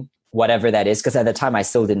good thing, whatever that is. Because at the time, I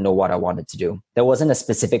still didn't know what I wanted to do. There wasn't a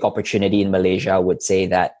specific opportunity in Malaysia, I would say,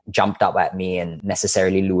 that jumped up at me and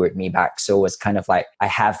necessarily lured me back. So it was kind of like, I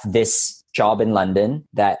have this job in London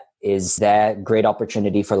that is there, great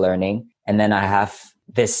opportunity for learning. And then I have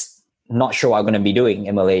this not sure what I'm going to be doing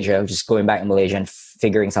in Malaysia, just going back in Malaysia and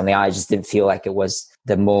figuring something out. I just didn't feel like it was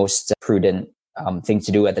the most prudent thing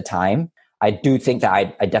to do at the time. I do think that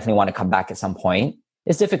I definitely want to come back at some point.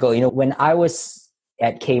 It's difficult. When I was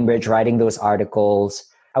at Cambridge, writing those articles,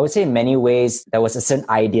 I would say in many ways, there was a certain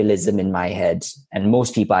idealism in my head. And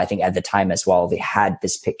most people, I think at the time as well, they had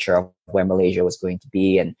this picture of where Malaysia was going to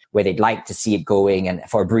be and where they'd like to see it going. And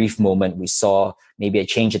for a brief moment, we saw maybe a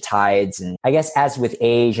change of tides. And I guess as with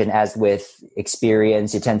age and as with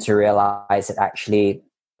experience, you tend to realize that actually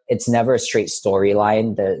it's never a straight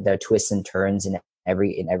storyline. There are twists and turns in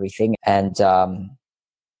everything. And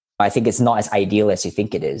I think it's not as ideal as you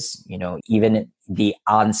think it is. You know, even the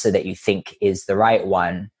answer that you think is the right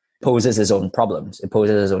one poses its own problems. It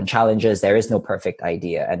poses its own challenges. There is no perfect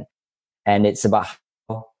idea. And it's about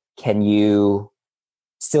how can you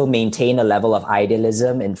still maintain a level of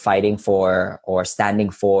idealism in fighting for or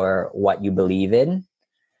standing for what you believe in,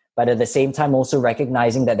 but at the same time also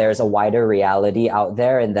recognizing that there is a wider reality out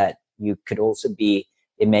there and that you could also be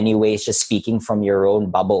in many ways just speaking from your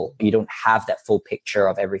own bubble. You don't have that full picture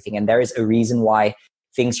of everything. And there is a reason why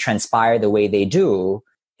things transpire the way they do.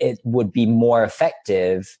 It would be more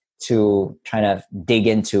effective to try to dig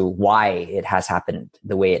into why it has happened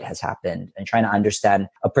the way it has happened and trying to understand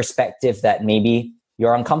a perspective that maybe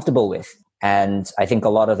you're uncomfortable with. And I think a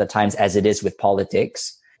lot of the times, as it is with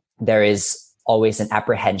politics, there is always an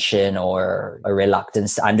apprehension or a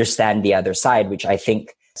reluctance to understand the other side, which I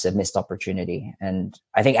think is a missed opportunity. And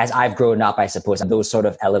I think as I've grown up, I suppose those sort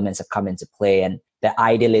of elements have come into play. And the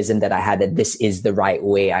idealism that I had that this is the right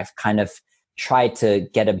way, I've kind of tried to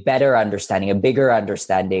get a better understanding, a bigger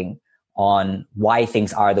understanding on why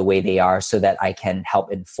things are the way they are so that I can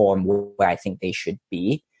help inform where I think they should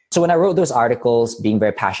be. So when I wrote those articles, being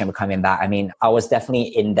very passionate about coming back, I mean, I was definitely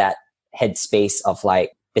in that headspace of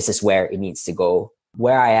like, this is where it needs to go.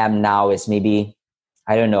 Where I am now is maybe,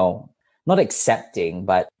 I don't know, not accepting,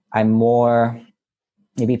 but I'm more,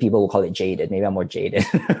 maybe people will call it jaded. Maybe I'm more jaded.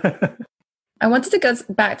 I wanted to go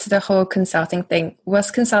back to the whole consulting thing.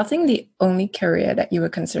 Was consulting the only career that you were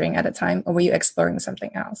considering at the time, or were you exploring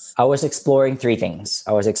something else? I was exploring three things.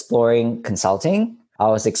 I was exploring consulting. I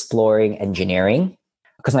was exploring engineering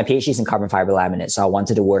because my PhD is in carbon fiber laminate. So I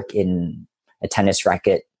wanted to work in a tennis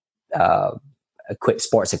racket,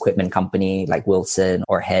 sports equipment company like Wilson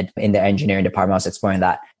or Head in the engineering department. I was exploring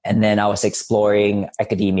that. And then I was exploring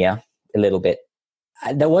academia a little bit.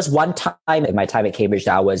 There was one time in my time at Cambridge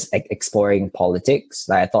that I was exploring politics.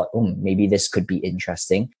 I thought, maybe this could be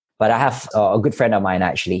interesting. But I have a good friend of mine,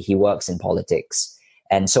 actually, he works in politics.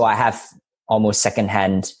 And so I have almost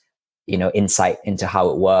secondhand, insight into how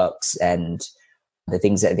it works and the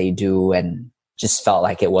things that they do, and just felt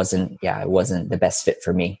like it wasn't the best fit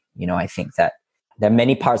for me. I think that there are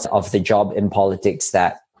many parts of the job in politics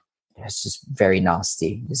that it's just very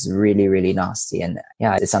nasty. It's really, really nasty. And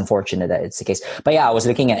yeah, it's unfortunate that it's the case. But yeah, I was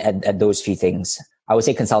looking at those few things. I would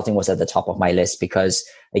say consulting was at the top of my list because,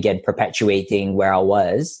 again, perpetuating where I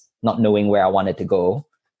was, not knowing where I wanted to go.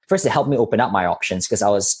 First, it helped me open up my options because I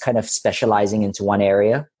was kind of specializing into one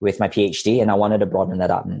area with my PhD and I wanted to broaden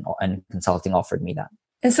that up, and consulting offered me that.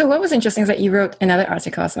 And so what was interesting is that you wrote another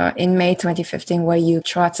article in May 2015 where you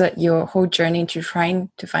charted your whole journey to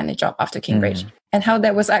trying to find a job after Cambridge and how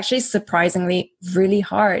that was actually surprisingly really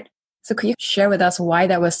hard. So could you share with us why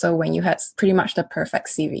that was so when you had pretty much the perfect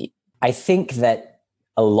CV? I think that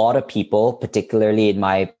a lot of people, particularly in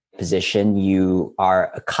my position, you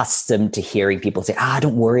are accustomed to hearing people say,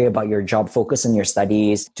 don't worry about your job, focus on your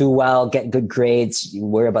studies, do well, get good grades, you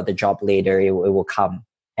worry about the job later, it will come.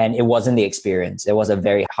 And it wasn't the experience. It was a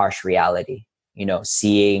very harsh reality,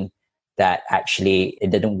 seeing that actually it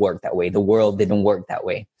didn't work that way. The world didn't work that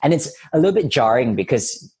way. And it's a little bit jarring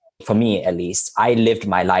because for me, at least, I lived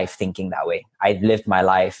my life thinking that way. I lived my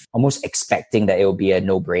life almost expecting that it will be a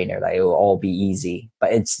no-brainer, that it will all be easy.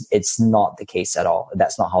 But it's not the case at all.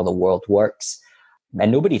 That's not how the world works. And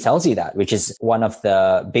nobody tells you that, which is one of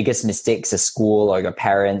the biggest mistakes a school or your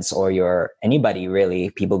parents or anybody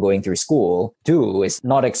really, people going through school do, is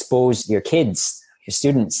not expose your kids, your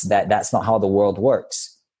students, that that's not how the world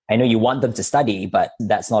works. I know you want them to study, but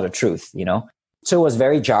that's not a truth, So it was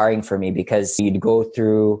very jarring for me because you'd go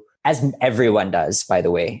through, as everyone does, by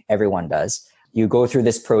the way, everyone does, you go through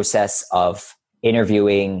this process of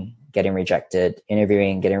interviewing, getting rejected,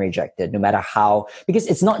 interviewing, getting rejected, no matter how, because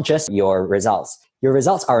it's not just your results. Your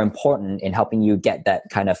results are important in helping you get that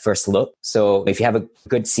kind of first look. So if you have a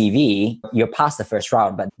good CV, you're past the first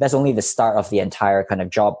round, but that's only the start of the entire kind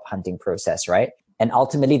of job hunting process, right? And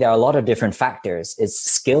ultimately, there are a lot of different factors.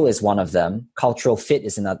 Skill is one of them. Cultural fit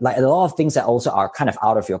is another. Like a lot of things that also are kind of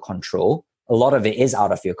out of your control. A lot of it is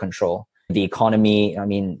out of your control. The economy,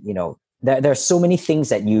 there are so many things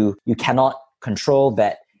that you cannot control,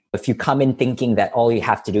 that if you come in thinking that all you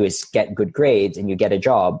have to do is get good grades and you get a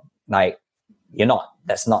job, like, you're not.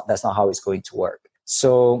 That's not how it's going to work.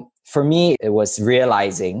 So for me, it was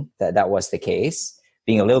realizing that that was the case,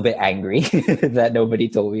 being a little bit angry that nobody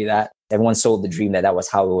told me that. Everyone sold the dream that that was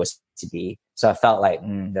how it was to be. So I felt like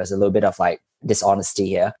there's a little bit of like dishonesty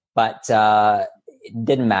here, but it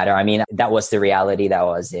didn't matter. I mean, that was the reality that I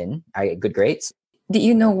was in. I get good grades. Did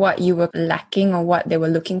you know what you were lacking or what they were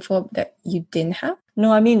looking for that you didn't have?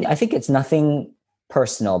 No, I mean, I think it's nothing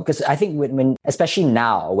personal, because I think when especially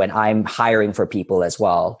now when I'm hiring for people as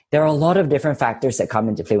well, there are a lot of different factors that come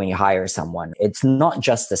into play when you hire someone. It's not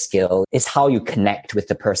just the skill, it's how you connect with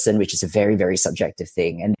the person, which is a very, very subjective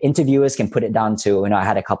thing. And interviewers can put it down to, I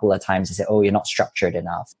had a couple of times they say, oh, you're not structured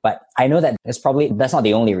enough. But I know that that's not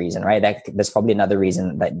the only reason, right? There's probably another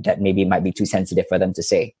reason that maybe might be too sensitive for them to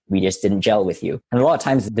say, we just didn't gel with you. And a lot of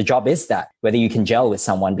times the job is that, whether you can gel with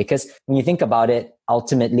someone, because when you think about it,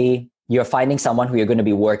 ultimately, you're finding someone who you're going to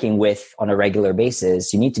be working with on a regular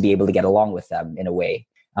basis. You need to be able to get along with them in a way.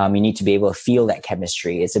 You need to be able to feel that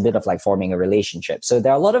chemistry. It's a bit of like forming a relationship. So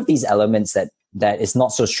there are a lot of these elements that is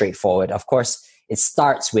not so straightforward. Of course, it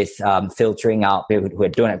starts with filtering out people who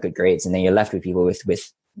don't have good grades, and then you're left with people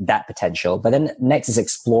with that potential. But then next is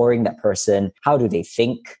exploring that person. How do they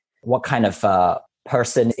think? What kind of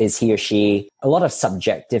person is he or she? A lot of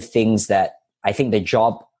subjective things that I think the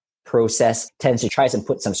job process tends to try and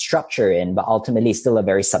put some structure in, but ultimately still a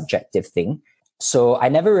very subjective thing. So I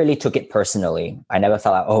never really took it personally. I never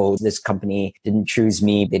felt like, oh, this company didn't choose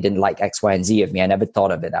me. They didn't like X, Y, and Z of me. I never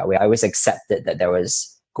thought of it that way. I always accepted that there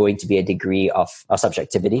was going to be a degree of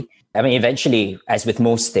subjectivity. I mean, eventually, as with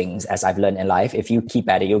most things, as I've learned in life, if you keep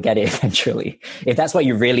at it, you'll get it eventually. If that's what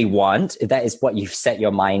you really want, if that is what you've set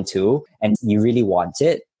your mind to and you really want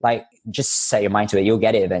it, like just set your mind to it, you'll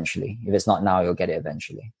get it eventually. If it's not now, you'll get it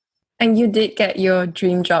eventually. And you did get your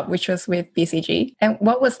dream job, which was with BCG. And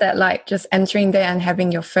what was that like, just entering there and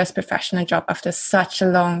having your first professional job after such a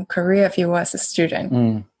long career if you were as a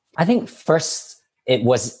student? I think first, it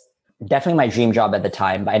was definitely my dream job at the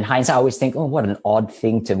time. But in hindsight, I always think, oh, what an odd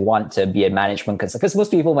thing to want to be a management consultant. Because most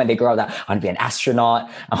people, when they grow up, I want to be an astronaut,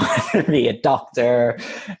 I want to be a doctor.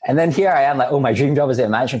 And then here I am like, oh, my dream job is in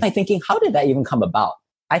management. I'm thinking, how did that even come about?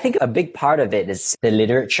 I think a big part of it is the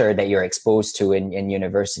literature that you're exposed to in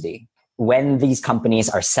university. When these companies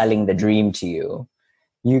are selling the dream to you,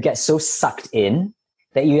 you get so sucked in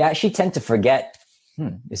that you actually tend to forget,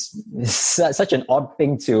 it's such an odd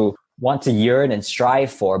thing to want to yearn and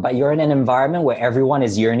strive for, but you're in an environment where everyone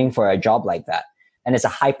is yearning for a job like that. And it's a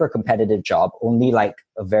hyper competitive job. Only like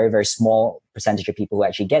a very, very small percentage of people who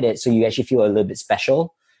actually get it. So you actually feel a little bit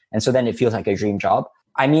special. And so then it feels like a dream job.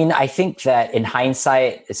 I mean, I think that in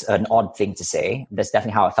hindsight, it's an odd thing to say. That's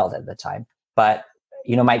definitely how I felt at the time. But,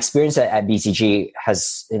 my experience at BCG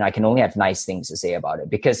has, I can only have nice things to say about it,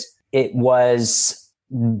 because it was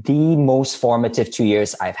the most formative 2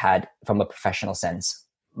 years I've had from a professional sense.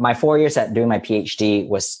 My 4 years doing my PhD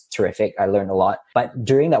was terrific. I learned a lot. But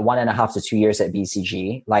during that 1.5 to 2 years at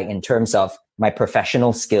BCG, like in terms of my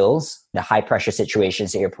professional skills, the high pressure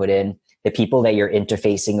situations that you're put in, the people that you're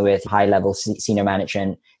interfacing with, high level senior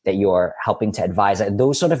management that you're helping to advise,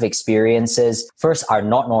 those sort of experiences first are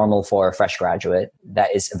not normal for a fresh graduate.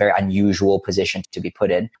 That is a very unusual position to be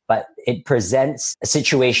put in, but it presents a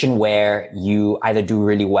situation where you either do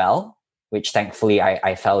really well, which thankfully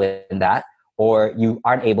I fell in that, or you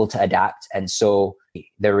aren't able to adapt. And so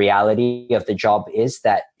the reality of the job is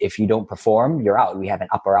that if you don't perform, you're out. We have an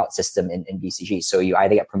up or out system in BCG. So you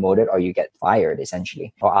either get promoted or you get fired,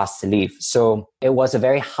 essentially, or asked to leave. So it was a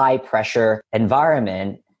very high pressure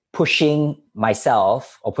environment, pushing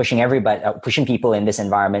myself or pushing everybody, pushing people in this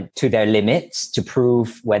environment to their limits to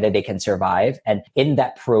prove whether they can survive. And in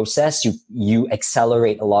that process, you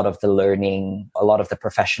accelerate a lot of the learning, a lot of the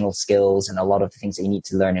professional skills, and a lot of the things that you need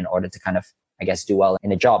to learn in order to kind of, I guess, do well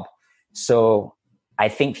in a job. So I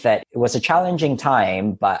think that it was a challenging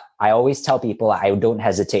time, but I always tell people I don't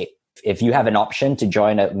hesitate. If you have an option to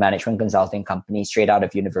join a management consulting company straight out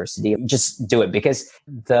of university, just do it, because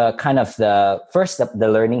the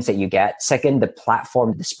learnings that you get, second, the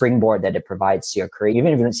platform, the springboard that it provides to your career,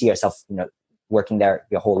 even if you don't see yourself, working there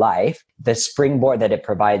your whole life, the springboard that it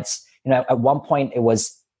provides, at one point it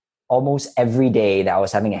was almost every day that I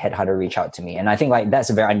was having a headhunter reach out to me. And I think like that's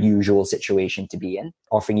a very unusual situation to be in,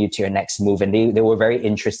 offering you to your next move. And they were very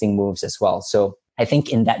interesting moves as well. So I think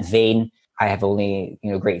in that vein, I have only,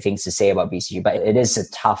 great things to say about BCG, but it is a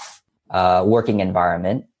tough working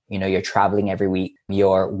environment. You're traveling every week,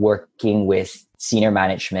 you're working with senior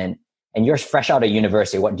management, and you're fresh out of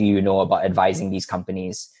university. What do you know about advising these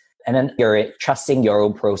companies? And then you're trusting your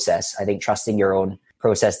own process. I think trusting your own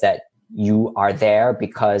process that you are there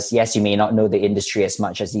because yes, you may not know the industry as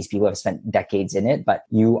much as these people have spent decades in it, but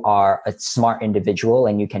you are a smart individual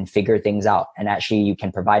and you can figure things out. And actually you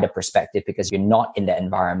can provide a perspective because you're not in the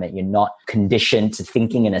environment. You're not conditioned to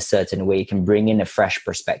thinking in a certain way. You can bring in a fresh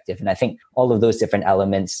perspective. And I think all of those different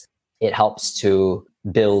elements, it helps to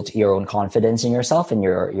build your own confidence in yourself and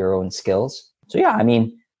your own skills. So yeah, I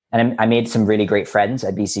mean, and I made some really great friends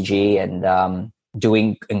at BCG and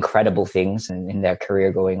doing incredible things in their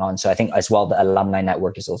career going on. So I think as well, the alumni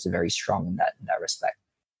network is also very strong in that respect.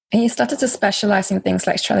 And you started to specialize in things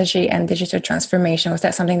like strategy and digital transformation. Was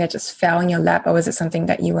that something that just fell in your lap, or was it something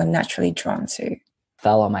that you were naturally drawn to?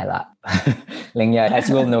 Fell on my lap. Lingya, as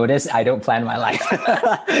you will notice, I don't plan my life.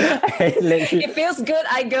 It feels good,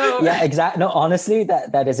 I go. Yeah, exactly. No, honestly,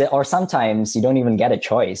 that is it. Or sometimes you don't even get a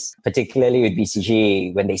choice, particularly with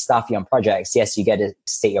BCG, when they staff you on projects. Yes, you get to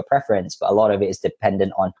state your preference, but a lot of it is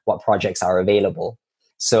dependent on what projects are available.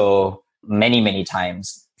 So many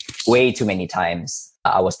times, way too many times,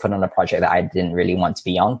 I was put on a project that I didn't really want to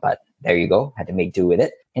be on, but there you go. Had to make do with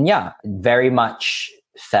it. And yeah, very much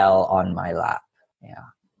fell on my lap. Yeah.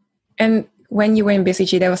 And when you were in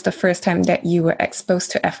BCG, that was the first time that you were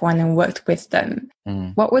exposed to F1 and worked with them.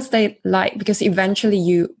 What was they like? Because eventually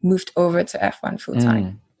you moved over to F1 full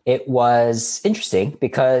time. It was interesting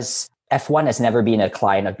because F1 has never been a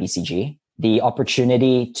client of BCG. The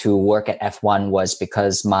opportunity to work at F1 was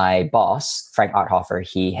because my boss, Frank Arthofer,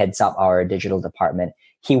 he heads up our digital department.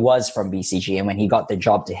 He was from BCG. And when he got the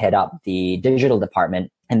job to head up the digital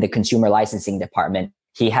department and the consumer licensing department,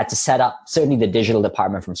 he had to set up certainly the digital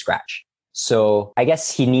department from scratch. So I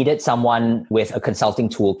guess he needed someone with a consulting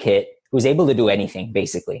toolkit who's able to do anything,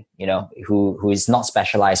 basically, you know, who is not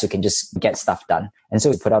specialized, who can just get stuff done. And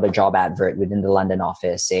so he put out a job advert within the London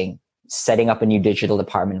office saying, setting up a new digital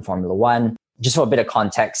department in Formula One. Just for a bit of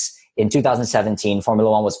context, in 2017,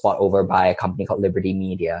 Formula One was bought over by a company called Liberty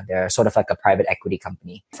Media. They're sort of like a private equity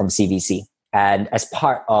company from CVC. And as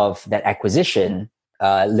part of that acquisition,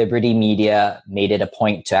 Liberty Media made it a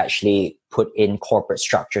point to actually put in corporate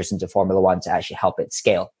structures into Formula One to actually help it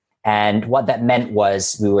scale. And what that meant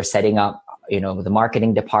was we were setting up, you know, the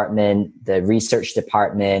marketing department, the research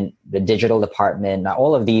department, the digital department,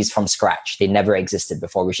 all of these from scratch. They never existed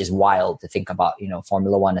before, which is wild to think about, you know,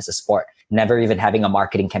 Formula One as a sport, never even having a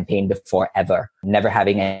marketing campaign before ever, never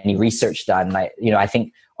having any research done. Like, you know, I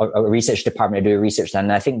think a research department to do research done.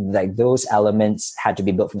 And I think like those elements had to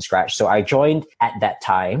be built from scratch. So I joined at that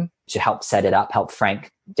time to help set it up, help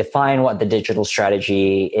Frank define what the digital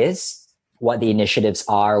strategy is, what the initiatives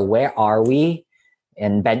are, where are we,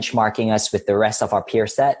 and benchmarking us with the rest of our peer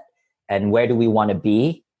set, and where do we want to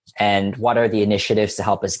be, and what are the initiatives to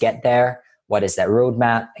help us get there, what is that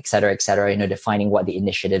roadmap, et cetera, you know, defining what the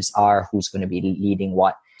initiatives are, who's going to be leading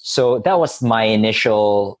what. So that was my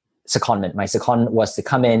initial secondment. My secondment was to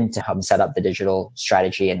come in to help set up the digital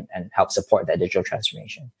strategy and help support that digital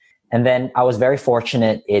transformation. And then I was very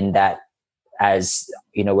fortunate in that, as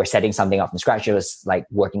you know, we're setting something up from scratch. It was like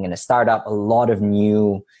working in a startup. A lot of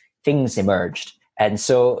new things emerged. And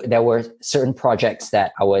so there were certain projects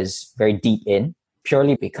that I was very deep in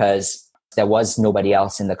purely because there was nobody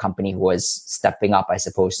else in the company who was stepping up, I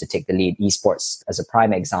suppose, to take the lead. Esports, as a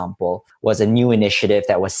prime example, was a new initiative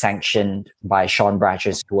that was sanctioned by Sean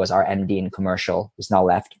Bratches, who was our MD in commercial, who's now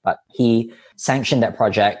left. But he sanctioned that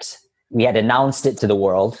project. We had announced it to the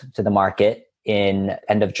world, to the market in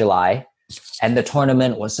end of July. And the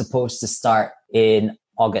tournament was supposed to start in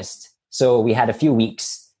August. So we had a few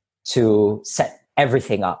weeks to set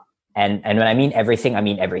everything up. And when I mean everything, I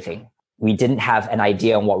mean everything. We didn't have an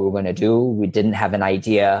idea on what we were going to do. We didn't have an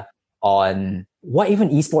idea on what even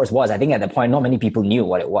esports was. I think at that point, not many people knew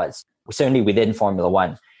what it was, certainly within Formula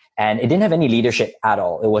One. And it didn't have any leadership at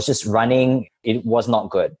all. It was just running. It was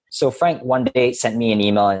not good. So Frank one day sent me an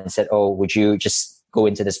email and said, oh, would you just go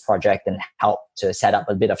into this project and help to set up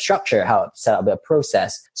a bit of structure, help set up a bit of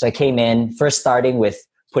process. So I came in first starting with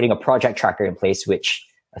putting a project tracker in place, which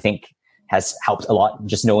I think has helped a lot,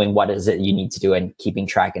 just knowing what is it you need to do and keeping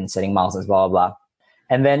track and setting milestones, blah, blah, blah.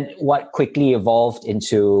 And then what quickly evolved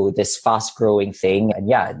into this fast growing thing. And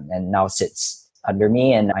yeah, and now sits under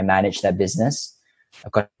me and I manage that business.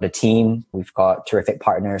 I've got a team. We've got terrific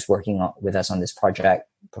partners working with us on this project,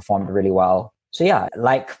 performed really well. So yeah,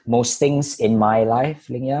 like most things in my life,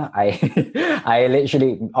 Lingya, I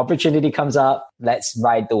literally, opportunity comes up, let's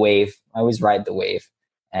ride the wave. I always ride the wave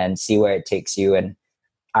and see where it takes you. And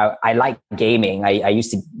I like gaming. I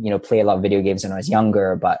used to, play a lot of video games when I was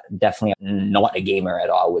younger, but definitely not a gamer at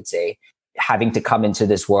all, I would say. Having to come into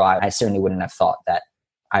this world, I certainly wouldn't have thought that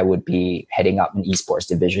I would be heading up an esports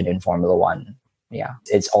division in Formula One. Yeah,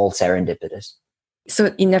 it's all serendipitous. So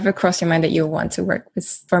it never crossed your mind that you want to work with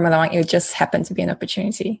Formula One. It just happened to be an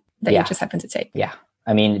opportunity that you just happened to take. Yeah.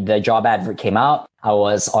 I mean, the job advert came out. I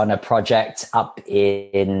was on a project up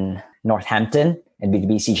in Northampton in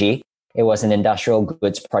BCG. It was an industrial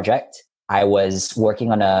goods project. I was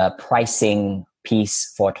working on a pricing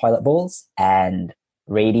piece for toilet bowls and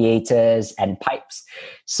radiators and pipes.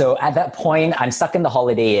 So at that point, I'm stuck in the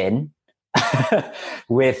Holiday Inn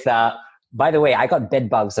with, by the way, I got bed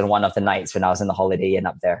bugs on one of the nights when I was in the Holiday Inn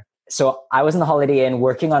up there. So I was in the Holiday Inn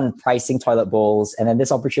working on pricing toilet bowls, and then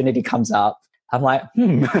this opportunity comes up. I'm like,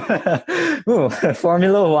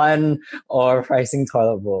 Formula One or pricing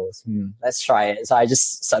toilet bowls. Let's try it. So I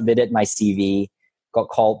just submitted my CV, got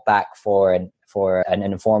called back for an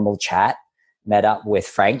informal chat, met up with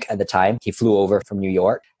Frank at the time. He flew over from New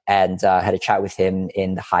York and had a chat with him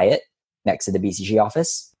in the Hyatt next to the BCG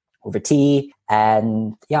office over tea.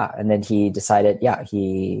 And then he decided,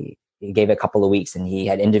 he gave it a couple of weeks, and he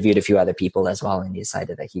had interviewed a few other people as well. And he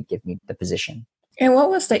decided that he'd give me the position. And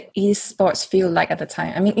what was the esports field like at the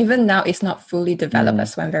time? I mean, even now it's not fully developed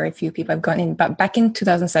as when very few people have gone in. But back in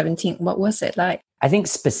 2017, what was it like? I think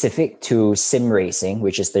specific to sim racing,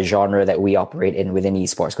 which is the genre that we operate in within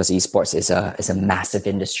esports, because esports is a massive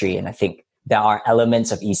industry. And I think there are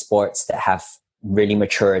elements of esports that have really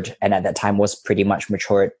matured, and at that time was pretty much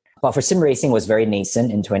matured. But for sim racing, was very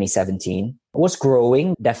nascent in 2017. It was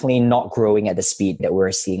growing, definitely not growing at the speed that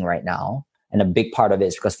we're seeing right now. And a big part of it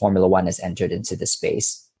is because Formula One has entered into the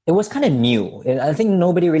space. It was kind of new. I think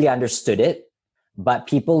nobody really understood it, but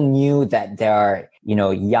people knew that there are,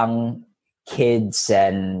 young kids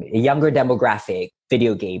and a younger demographic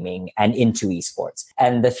video gaming and into esports.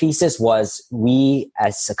 And the thesis was, we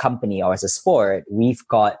as a company or as a sport, we've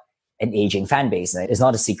got an aging fan base. It's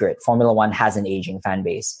not a secret. Formula One has an aging fan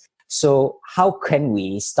base. So how can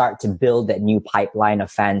we start to build that new pipeline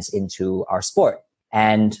of fans into our sport?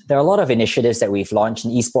 And there are a lot of initiatives that we've launched,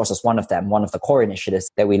 and esports was one of them, one of the core initiatives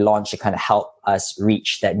that we launched to kind of help us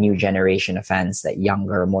reach that new generation of fans, that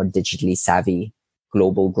younger, more digitally savvy,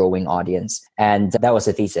 global growing audience. And that was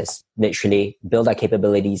the thesis, literally build our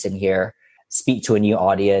capabilities in here, speak to a new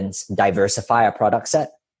audience, diversify our product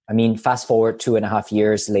set. I mean, fast forward 2.5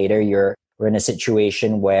 years later, we're in a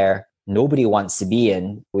situation where nobody wants to be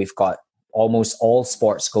in. We've got almost all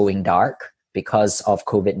sports going dark because of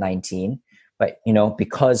COVID-19. But,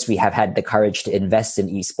 because we have had the courage to invest in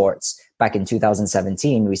esports back in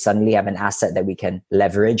 2017, we suddenly have an asset that we can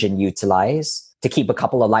leverage and utilize to keep a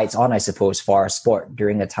couple of lights on, I suppose, for our sport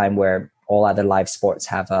during a time where all other live sports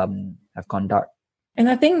have gone dark. And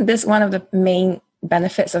I think this one of the main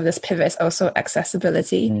benefits of this pivot is also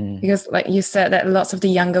accessibility, because like you said, that lots of the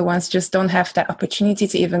younger ones just don't have that opportunity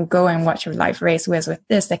to even go and watch a live race, whereas with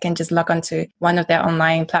this they can just log onto one of their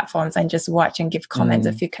online platforms and just watch and give comments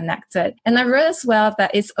if you're connected. And I read as well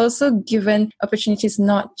that it's also given opportunities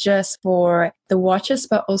not just for the watchers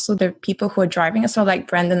but also the people who are driving as well, like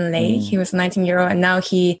Brandon Lay. He was a 19-year-old, and now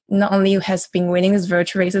he not only has been winning his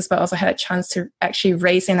virtual races but also had a chance to actually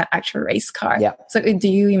race in an actual race car. So do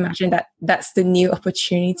you imagine that that's the new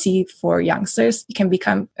opportunity for youngsters? You can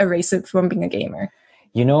become a racer from being a gamer.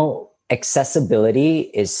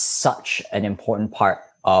 Accessibility is such an important part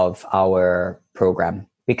of our program,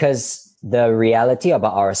 because the reality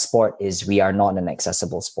about our sport is we are not an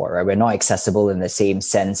accessible sport, right? We're not accessible in the same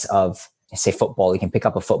sense of, say, football. You can pick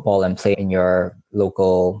up a football and play in your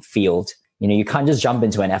local field. You can't just jump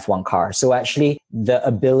into an F1 car. So actually, the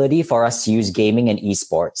ability for us to use gaming and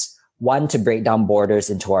esports, one, to break down borders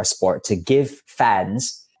into our sport, to give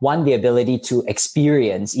fans, one, the ability to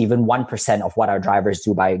experience even 1% of what our drivers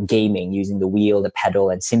do by gaming, using the wheel, the pedal,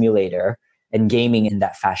 and simulator, and gaming in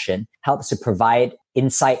that fashion, helps to provide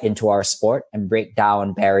insight into our sport and break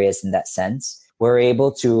down barriers in that sense. We're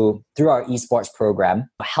able to, through our esports program,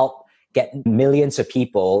 help get millions of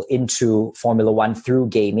people into Formula One through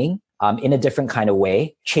gaming. In a different kind of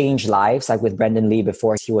way, change lives. Like with Brandon Lee,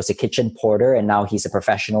 before he was a kitchen porter and now he's a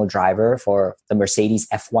professional driver for the Mercedes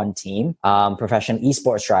F1 team, professional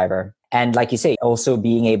esports driver. And like you say, also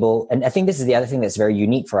being able, and I think this is the other thing that's very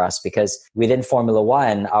unique for us, because within Formula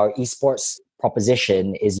One, our esports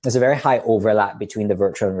proposition is there's a very high overlap between the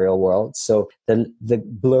virtual and real world. So the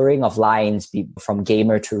blurring of lines from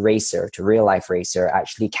gamer to racer to real life racer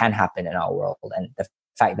actually can happen in our world. And the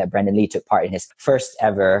fact that Brandon Lee took part in his first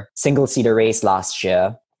ever single-seater race last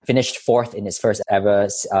year, finished 4th in his first ever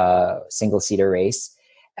single-seater race,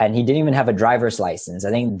 and he didn't even have a driver's license.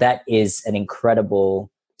 I think that is an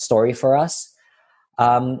incredible story for us.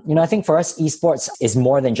 I think for us, esports is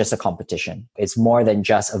more than just a competition. It's more than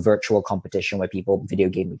just a virtual competition where people video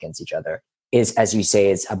game against each other. is, as you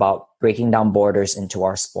say, it's about breaking down borders into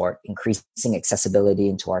our sport, increasing accessibility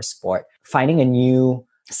into our sport, finding a new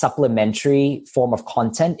supplementary form of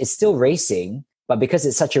content. It's still racing, but because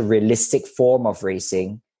it's such a realistic form of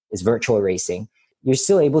racing, it's virtual racing, you're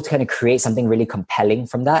still able to kind of create something really compelling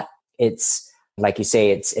from that. It's like you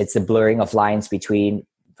say, it's the blurring of lines between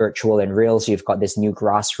virtual and real. So you've got this new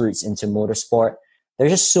grassroots into motorsport.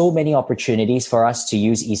 There's just so many opportunities for us to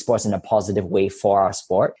use esports in a positive way for our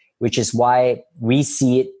sport, which is why we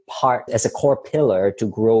see it part as a core pillar to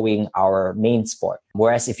growing our main sport.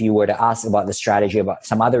 Whereas if you were to ask about the strategy about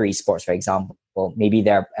some other esports, for example, maybe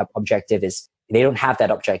their objective is, they don't have that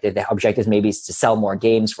objective. Their objective maybe is to sell more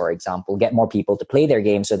games, for example, get more people to play their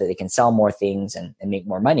games so that they can sell more things and make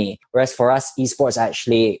more money. Whereas for us, esports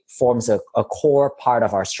actually forms a core part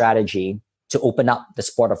of our strategy to open up the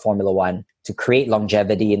sport of Formula One, to create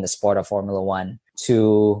longevity in the sport of Formula One,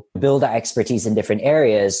 to build our expertise in different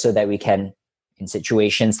areas so that we can, in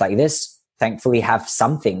situations like this, thankfully have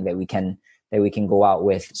something that we can go out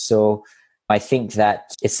with. So I think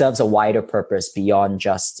that it serves a wider purpose beyond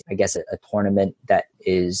just, I guess, a tournament that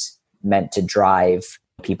is meant to drive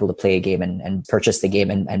people to play a game and purchase the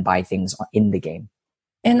game and buy things in the game.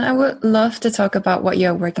 And I would love to talk about what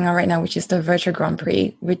you're working on right now, which is the Virtual Grand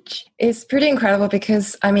Prix, which is pretty incredible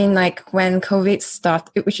because, I mean, like when COVID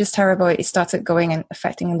started, which is terrible, it started going and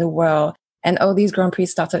affecting the world, and all these Grand Prix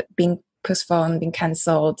started being postponed, being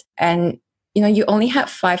cancelled. And you know, you only had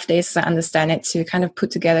 5 days, as I understand it, to kind of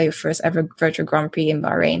put together your first ever Virtual Grand Prix in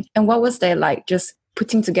Bahrain. And what was that like, just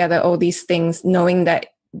putting together all these things, knowing that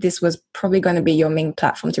this was probably going to be your main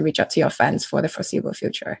platform to reach out to your fans for the foreseeable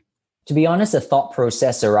future? To be honest, the thought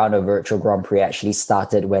process around a Virtual Grand Prix actually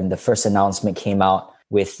started when the first announcement came out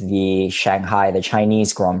with the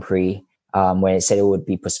Chinese Grand Prix, when it said it would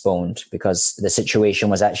be postponed because the situation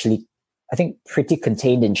was actually, I think, pretty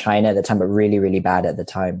contained in China at the time, but really, really bad at the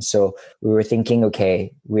time. So we were thinking,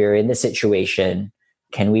 okay, we're in this situation.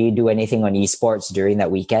 Can we do anything on esports during that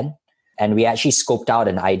weekend? And we actually scoped out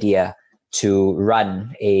an idea to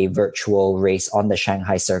run a virtual race on the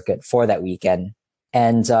Shanghai circuit for that weekend.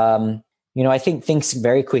 And, I think things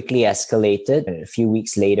very quickly escalated. And a few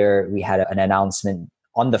weeks later, we had an announcement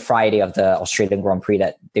on the Friday of the Australian Grand Prix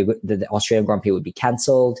that the Australian Grand Prix would be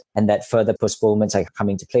cancelled and that further postponements are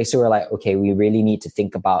coming to place. So we're like, okay, we really need to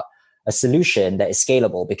think about a solution that is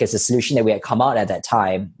scalable, because the solution that we had come out at that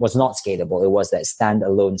time was not scalable. It was that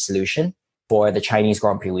standalone solution for the Chinese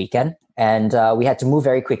Grand Prix weekend. And we had to move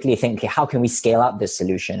very quickly, think, okay, how can we scale up this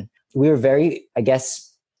solution? We were very, I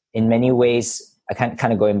guess, in many ways, I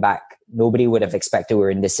kind of going back, nobody would have expected we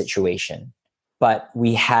were in this situation. But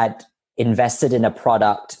we had invested in a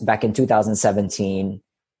product back in 2017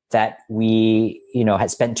 that we,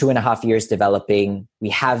 had spent 2.5 years developing. We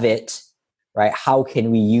have it, right? How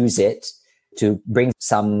can we use it to bring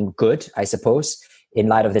some good, I suppose, in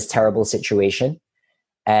light of this terrible situation?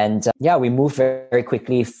 And we moved very, very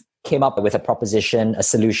quickly, came up with a proposition, a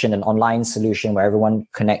solution, an online solution where everyone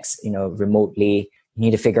connects, remotely. You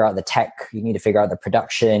need to figure out the tech, you need to figure out the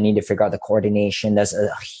production, you need to figure out the coordination. There's a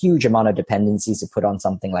huge amount of dependencies to put on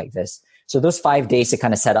something like this. So those 5 days to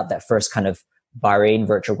kind of set up that first kind of Bahrain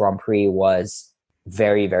Virtual Grand Prix was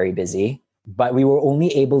very, very busy. But we were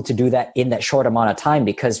only able to do that in that short amount of time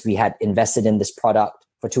because we had invested in this product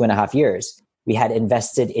for 2.5 years. We had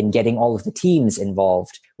invested in getting all of the teams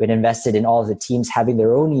involved. We had invested in all of the teams having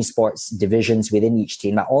their own esports divisions within each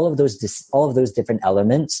team. Now, all of those different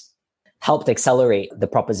elements helped accelerate the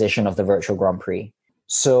proposition of the Virtual Grand Prix.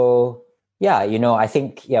 So, I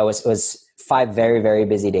think, it was 5 very, very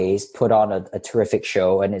busy days, put on a terrific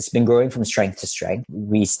show, and it's been growing from strength to strength.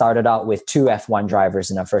 We started out with 2 F1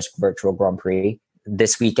 drivers in our first Virtual Grand Prix.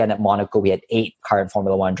 This weekend at Monaco, we had 8 current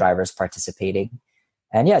Formula One drivers participating.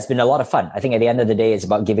 And it's been a lot of fun. I think at the end of the day, it's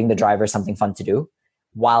about giving the drivers something fun to do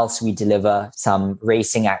whilst we deliver some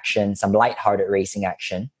racing action, some lighthearted racing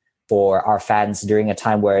action for our fans during a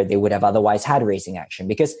time where they would have otherwise had racing action.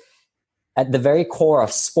 Because at the very core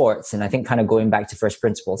of sports, and I think kind of going back to first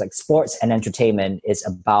principles, like sports and entertainment is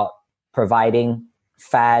about providing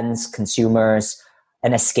fans, consumers,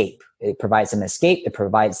 an escape. It provides them escape. It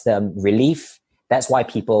provides them relief. That's why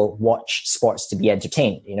people watch sports, to be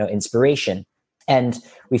entertained, inspiration. And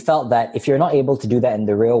we felt that if you're not able to do that in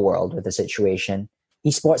the real world with the situation,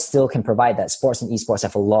 esports still can provide that. Sports and esports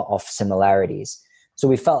have a lot of similarities. So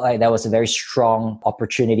we felt like that was a very strong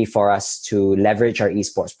opportunity for us to leverage our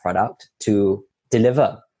esports product to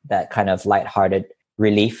deliver that kind of lighthearted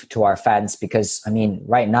relief to our fans. Because,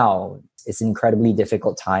 right now, it's an incredibly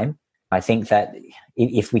difficult time. I think that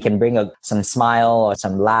if we can bring some smile or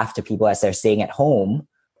some laugh to people as they're staying at home,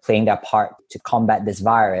 playing their part to combat this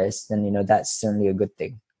virus, then, that's certainly a good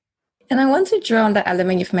thing. And I want to draw on the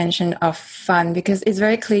element you've mentioned of fun, because it's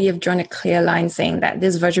very clear you've drawn a clear line saying that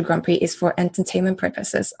this virtual Grand Prix is for entertainment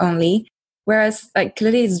purposes only. Whereas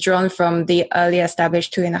clearly it's drawn from the early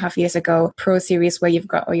established 2.5 years ago Pro Series where you've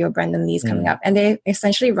got all your Brandon Lees coming up. And they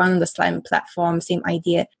essentially run on the Slime platform, same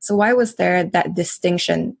idea. So why was there that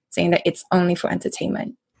distinction saying that it's only for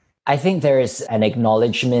entertainment? I think there is an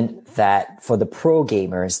acknowledgement that for the pro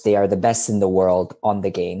gamers, they are the best in the world on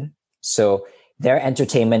the game. So their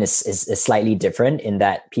entertainment is slightly different in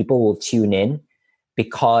that people will tune in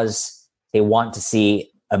because they want to see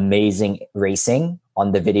amazing racing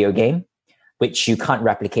on the video game, which you can't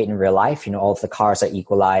replicate in real life. All of the cars are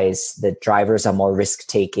equalized. The drivers are more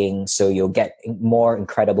risk-taking. So you'll get more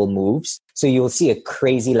incredible moves. So you'll see a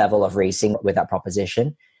crazy level of racing with that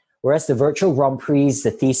proposition. Whereas the virtual Grand Prix,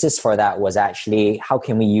 the thesis for that was actually, how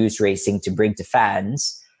can we use racing to bring to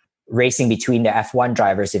fans racing between the F1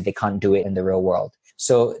 drivers if they can't do it in the real world?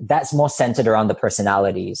 So that's more centered around the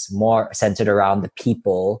personalities, more centered around the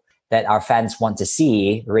people that our fans want to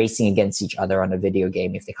see racing against each other on a video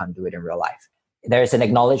game if they can't do it in real life. There's an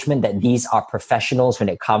acknowledgement that these are professionals when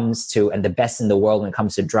it comes to, and the best in the world when it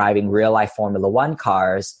comes to driving real life Formula One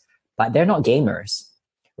cars, but they're not gamers,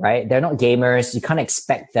 right? They're not gamers. You can't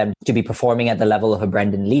expect them to be performing at the level of a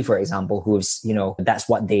Brandon Lee, for example, who's, that's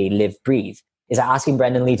what they live, breathe. Is that asking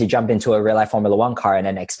Brandon Lee to jump into a real life Formula One car and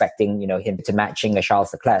then expecting, him to matching a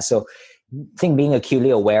Charles Leclerc? So I think being acutely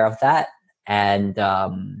aware of that and,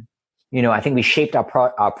 I think we shaped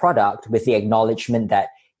our product with the acknowledgement that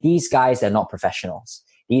these guys are not professionals.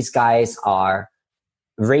 These guys are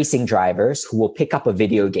racing drivers who will pick up a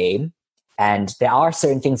video game, and there are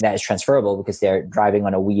certain things that is transferable because they're driving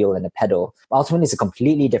on a wheel and a pedal. Ultimately, it's a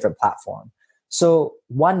completely different platform. So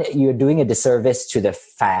one, you're doing a disservice to the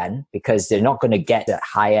fan because they're not going to get the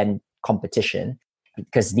high-end competition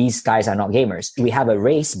because these guys are not gamers. We have a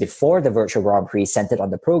race before the virtual Grand Prix centered on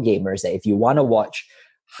the pro gamers that if you want to watch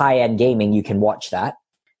high-end gaming, you can watch that.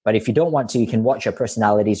 But if you don't want to, you can watch your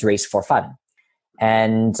personalities race for fun.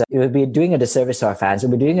 And it would be doing a disservice to our fans. It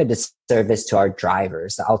would be doing a disservice to our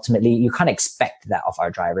drivers. Ultimately, you can't expect that of our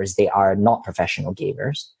drivers. They are not professional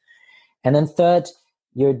gamers. And then third,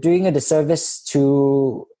 you're doing a disservice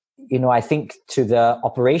to, I think to the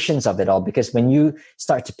operations of it all, because when you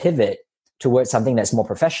start to pivot towards something that's more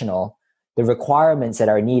professional, the requirements that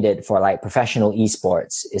are needed for like professional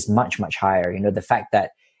esports is much, much higher. The fact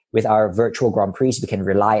that with our virtual Grand Prix, we can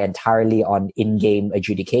rely entirely on in-game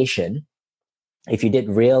adjudication. If you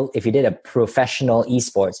did a professional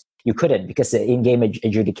esports, you couldn't, because the in-game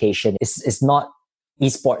adjudication is not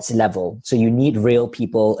esports level. So you need real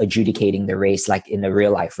people adjudicating the race, like in a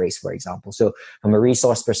real life race, for example. So from a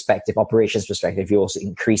resource perspective, operations perspective, you also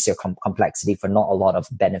increase your complexity for not a lot of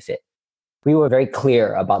benefit. We were very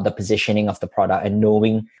clear about the positioning of the product and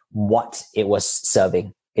knowing what it was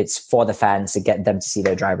serving. It's for the fans to get them to see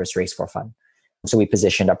their drivers race for fun. So we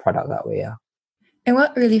positioned our product that way, yeah. And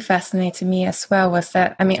what really fascinated me as well was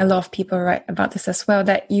that, a lot of people write about this as well,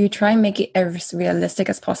 that you try and make it as realistic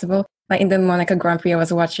as possible. Like in the Monaco Grand Prix, I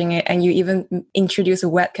was watching it, and you even introduce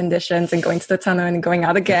wet conditions and going to the tunnel and going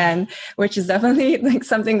out again, which is definitely like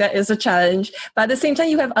something that is a challenge. But at the same time,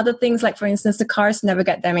 you have other things like, for instance, the cars never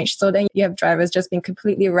get damaged. So then you have drivers just being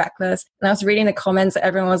completely reckless. And I was reading the comments,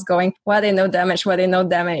 everyone was going, why are they no damage? Why are they no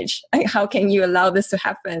damage? Like, how can you allow this to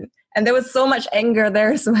happen? And there was so much anger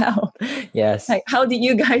there as well. Yes. Like, how did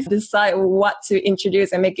you guys decide what to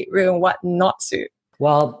introduce and make it real and what not to?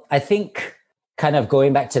 Well, I think kind of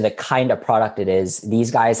going back to the kind of product it is, these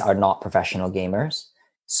guys are not professional gamers.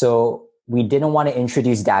 So we didn't want to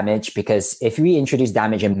introduce damage, because if we introduce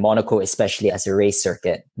damage in Monaco, especially as a race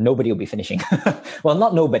circuit, nobody will be finishing. Well,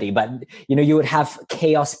 not nobody, but you would have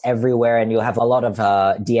chaos everywhere, and you'll have a lot of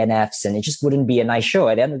DNFs, and it just wouldn't be a nice show.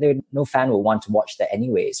 At the end of the day, no fan will want to watch that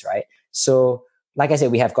anyways, right? So like I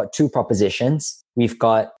said, we have got two propositions. We've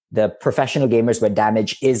got the professional gamers where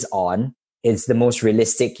damage is on. It's the most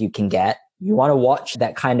realistic you can get. You want to watch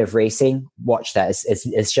that kind of racing, watch that.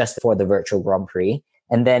 It's just for the virtual Grand Prix.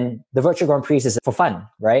 And then the virtual Grand Prix is for fun,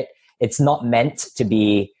 right? It's not meant to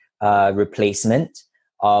be a replacement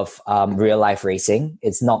of real life racing.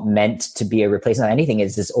 It's not meant to be a replacement of anything.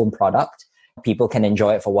 It's its own product. People can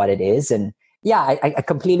enjoy it for what it is. And yeah, I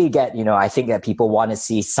completely get, I think that people want to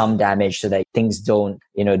see some damage so that things don't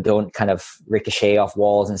kind of ricochet off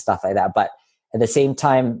walls and stuff like that. But at the same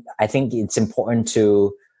time, I think it's important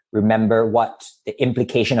to remember what the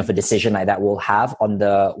implication of a decision like that will have on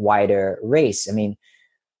the wider race.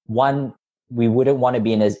 One, we wouldn't want to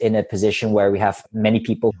be in a position where we have many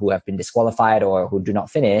people who have been disqualified or who do not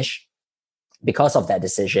finish. because of that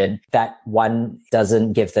decision, that one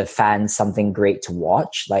doesn't give the fans something great to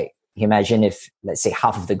watch. Like, imagine if, let's say,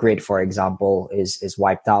 half of the grid, for example, is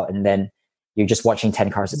wiped out, and then you're just watching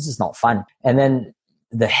 10 cars. This is not fun. And then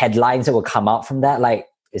the headlines that will come out from that, like,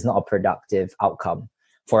 is not a productive outcome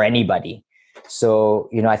for anybody. So,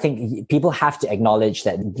 I think people have to acknowledge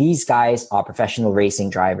that these guys are professional racing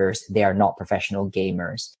drivers. They are not professional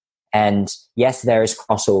gamers. And yes, there is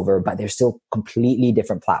crossover, but they're still completely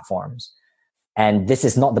different platforms. And this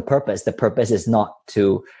is not the purpose. The purpose is not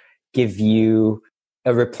to give you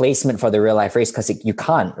a replacement for the real life race, because you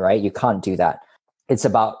can't, right? You can't do that. It's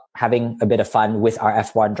about having a bit of fun with our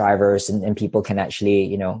F1 drivers, and people can actually,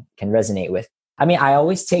 can resonate with. I mean, I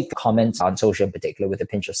always take comments on social in particular with a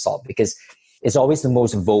pinch of salt, because it's always the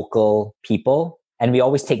most vocal people. And we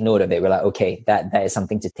always take note of it. We're like, okay, that is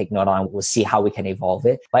something to take note on. We'll see how we can evolve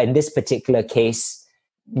it. But in this particular case,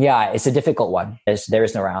 yeah, it's a difficult one. There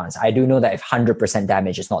is no right answer. I do know that if 100%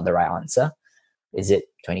 damage is not the right answer, is it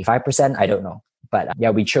 25%? I don't know. But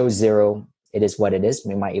yeah, we chose 0. It is what it is.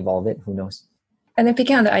 We might evolve it. Who knows? And then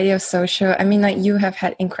picking on the idea of social, I mean, like, you have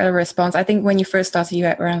had incredible response. I think when you first started, you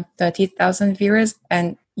had around 30,000 viewers,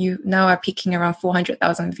 and you now are peaking around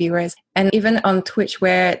 400,000 viewers. And even on Twitch,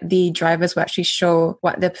 where the drivers will actually show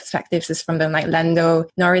what their perspectives is from them, like Lando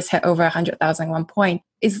Norris had over 100,000 at one point.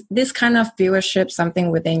 Is this kind of viewership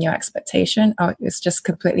something within your expectation, or it's just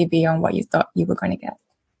completely beyond what you thought you were going to get?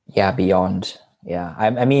 Yeah, beyond. Yeah.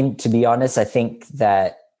 I mean, to be honest, I think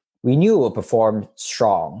that we knew it would perform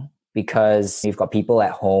strong, because you've got people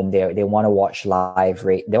at home, they want to watch live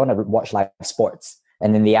they want to watch live sports.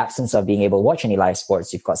 And in the absence of being able to watch any live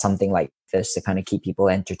sports, you've got something like this to kind of keep people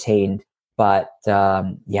entertained. But I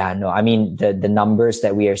mean, the numbers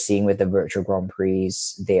that we are seeing with the virtual Grand Prix,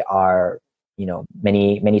 they are,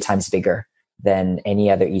 many, many times bigger than any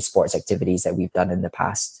other esports activities that we've done in the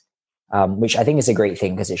past, which I think is a great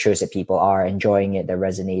thing, because it shows that people are enjoying it, they're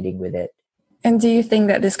resonating with it. And do you think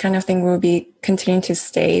that this kind of thing will be continuing to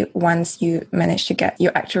stay once you manage to get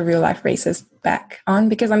your actual real life races back on?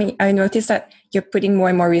 Because I mean, I noticed that you're putting more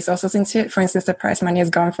and more resources into it. For instance, the prize money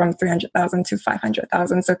has gone from 300,000 to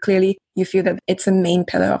 500,000. So clearly you feel that it's a main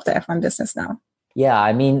pillar of the F1 business now. Yeah,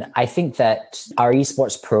 I mean, I think that our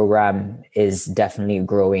esports program is definitely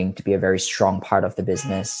growing to be a very strong part of the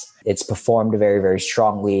business. It's performed very, very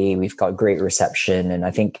strongly. We've got great reception. And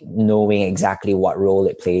I think knowing exactly what role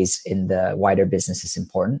it plays in the wider business is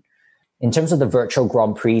important. In terms of the virtual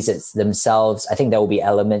Grand Prix themselves, I think there will be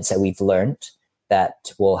elements that we've learned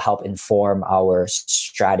that will help inform our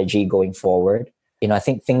strategy going forward. I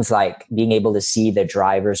think things like being able to see the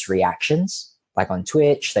drivers' reactions, like on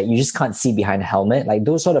Twitch, that you just can't see behind a helmet. Like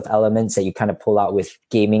those sort of elements that you kind of pull out with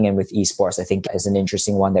gaming and with esports, I think is an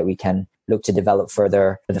interesting one that we can look to develop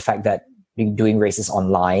further. The fact that doing races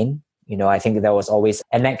online, I think there was always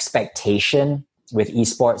an expectation with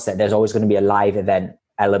esports that there's always going to be a live event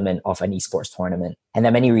element of an esports tournament. And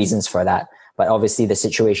there are many reasons for that. But obviously the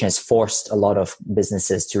situation has forced a lot of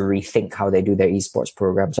businesses to rethink how they do their esports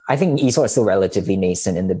programs. I think esports is still relatively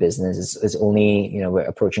nascent in the business. It's only, we're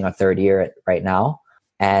approaching our 3rd year right now.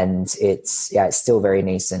 And it's still very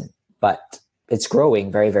nascent, but it's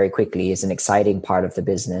growing very, very quickly. It's an exciting part of the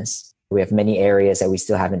business. We have many areas that we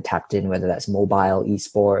still haven't tapped in, whether that's mobile,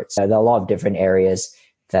 esports. There are a lot of different areas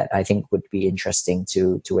that I think would be interesting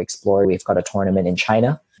to explore. We've got a tournament in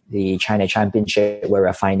China, the China Championship, where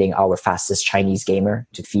we're finding our fastest Chinese gamer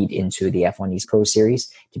to feed into the F1 East Pro Series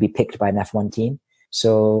to be picked by an F1 team.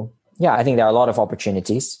 So yeah, I think there are a lot of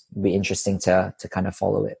opportunities. It'd be interesting to kind of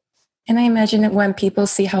follow it. And I imagine that when people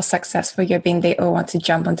see how successful you're being, they all want to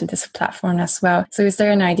jump onto this platform as well. So is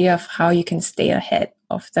there an idea of how you can stay ahead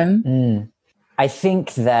of them? I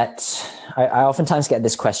think that I oftentimes get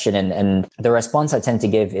this question, and the response I tend to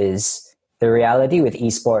give is, the reality with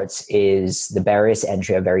esports is the barriers to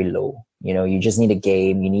entry are very low. You just need a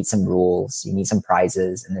game, you need some rules, you need some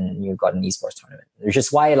prizes, and then you've got an esports tournament. Which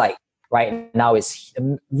is why, like, right now it's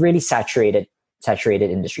a really saturated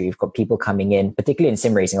industry. You've got people coming in, particularly in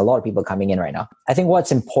sim racing, a lot of people coming in right now. I think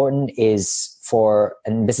what's important is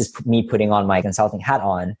and this is me putting on my consulting hat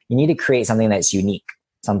on, you need to create something that's unique,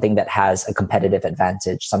 something that has a competitive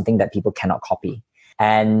advantage, something that people cannot copy.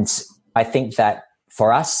 And I think that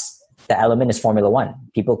for us, the element is Formula One.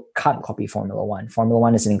 People can't copy Formula One. Formula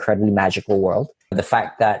One is an incredibly magical world. The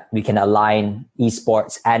fact that we can align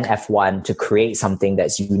esports and F1 to create something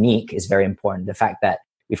that's unique is very important. The fact that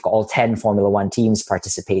we've got all 10 Formula One teams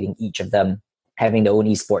participating, each of them having their own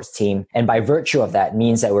esports team. And by virtue of that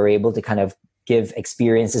means that we're able to kind of give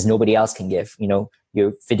experiences nobody else can give.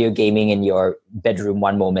 you're video gaming in your bedroom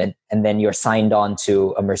one moment, and then you're signed on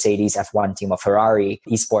to a Mercedes F1 team or Ferrari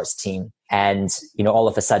esports team. And, all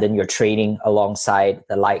of a sudden you're training alongside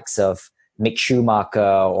the likes of Mick Schumacher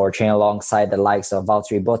or training alongside the likes of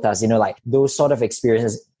Valtteri Bottas, like those sort of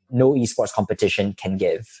experiences, no esports competition can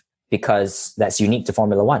give, because that's unique to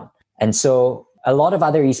Formula One. And so a lot of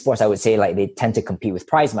other esports, I would say, like they tend to compete with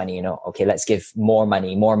prize money, okay, let's give more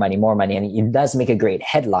money. And it does make a great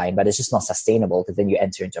headline, but it's just not sustainable, because then you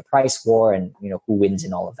enter into a price war and, who wins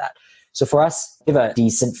in all of that. So for us, give a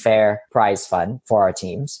decent, fair prize fund for our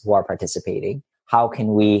teams who are participating. How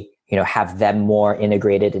can we, have them more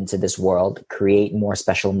integrated into this world, create more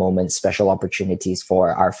special moments, special opportunities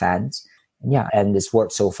for our fans? Yeah. And this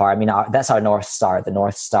worked so far. I mean, that's our North Star. The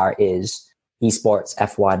North Star is esports,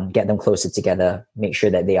 F1, get them closer together, make sure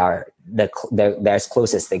that they're as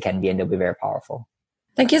close as they can be, and they'll be very powerful.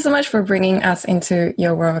 Thank you so much for bringing us into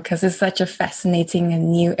your world, because it's such a fascinating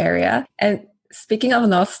and new area. And speaking of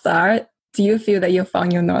North Star, do you feel that you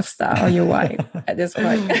found your North Star or your why at this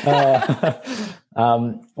point?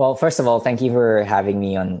 Well, first of all, thank you for having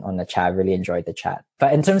me on the chat. I really enjoyed the chat.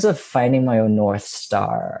 But in terms of finding my own North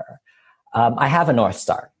Star, I have a North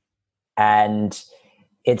Star. And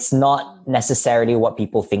it's not necessarily what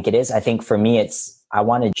people think it is. I think for me, I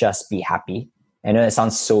want to just be happy. I know it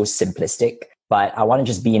sounds so simplistic, but I want to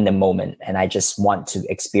just be in the moment, and I just want to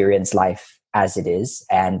experience life as it is.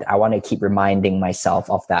 And I want to keep reminding myself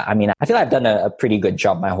of that. I mean, I feel I've done a pretty good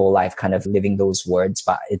job my whole life kind of living those words,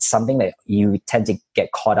 but it's something that you tend to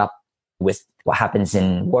get caught up with what happens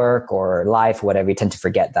in work or life, or whatever. You tend to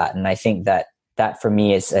forget that. And I think that for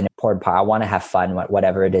me is an important part. I want to have fun,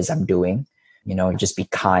 whatever it is I'm doing. Just be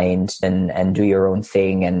kind and do your own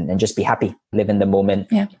thing and just be happy, live in the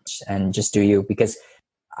moment, and just do you. Because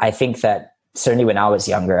I think that certainly when I was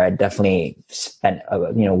younger, I definitely spent,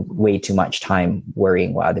 way too much time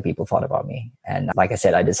worrying what other people thought about me. And like I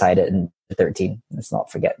said, I decided in 13, just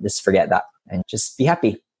forget that and just be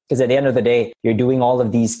happy. Because at the end of the day, you're doing all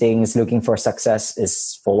of these things, looking for success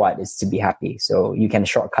is for what? It's to be happy. So you can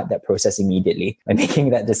shortcut that process immediately by making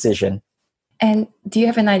that decision. And do you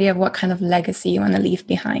have an idea of what kind of legacy you want to leave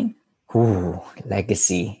behind? Ooh,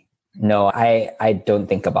 legacy. No, I don't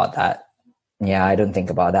think about that. Yeah, I don't think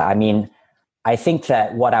about that. I mean, I think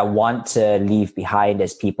that what I want to leave behind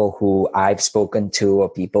is people who I've spoken to, or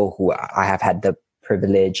people who I have had the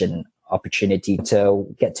privilege and opportunity to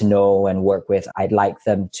get to know and work with. I'd like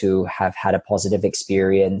them to have had a positive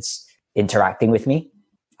experience interacting with me.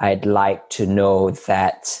 I'd like to know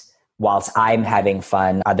that whilst I'm having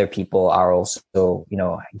fun, other people are also,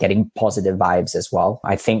 getting positive vibes as well.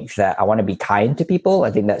 I think that I want to be kind to people.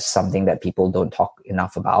 I think that's something that people don't talk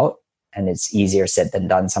enough about. And it's easier said than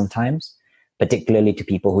done sometimes, particularly to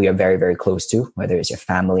people who you're very, very close to, whether it's your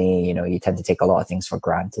family, you tend to take a lot of things for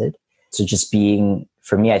granted. So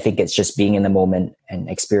for me, I think it's just being in the moment and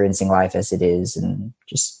experiencing life as it is, and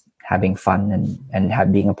just having fun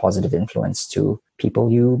and being a positive influence to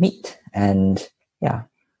people you meet. And yeah.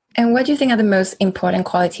 And what do you think are the most important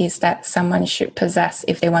qualities that someone should possess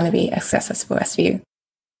if they want to be as successful as you?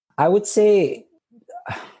 I would say,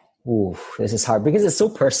 this is hard because it's so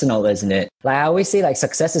personal, isn't it? Like I always say,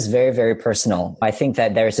 success is very, very personal. I think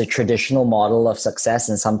that there's a traditional model of success,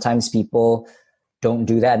 and sometimes people don't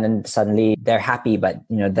do that, and then suddenly they're happy, but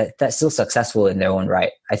that's still successful in their own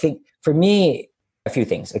right. I think for me, a few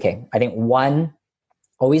things. Okay. I think one,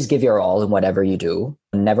 always give your all in whatever you do.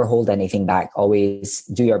 Never hold anything back. Always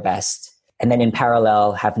do your best. And then in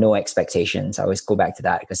parallel, have no expectations. I always go back to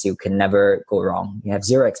that, because you can never go wrong. You have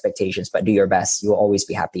zero expectations, but do your best. You will always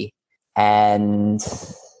be happy. And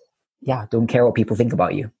don't care what people think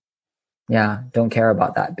about you. Yeah, don't care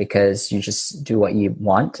about that, because you just do what you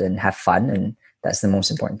want and have fun. And that's the most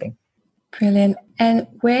important thing. Brilliant. And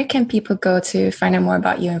where can people go to find out more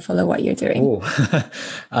about you and follow what you're doing?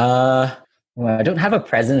 Well, I don't have a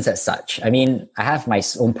presence as such. I mean, I have my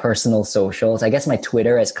own personal socials. I guess my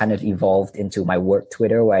Twitter has kind of evolved into my work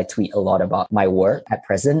Twitter, where I tweet a lot about my work at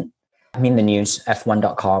present. I'm in the news,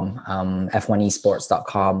 f1.com,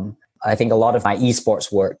 f1esports.com. I think a lot of my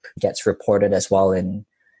esports work gets reported as well, in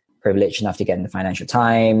privileged enough to get in the Financial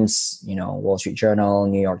Times, Wall Street Journal,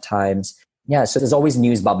 New York Times. Yeah, so there's always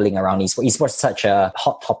news bubbling around esports. Esports is such a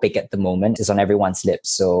hot topic at the moment. It's on everyone's lips.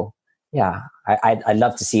 So yeah, I'd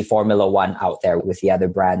love to see Formula One out there with the other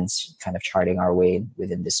brands kind of charting our way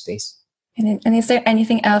within this space. And is there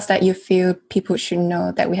anything else that you feel people should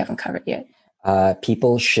know that we haven't covered yet?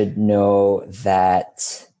 People should know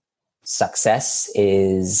that success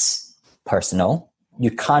is personal.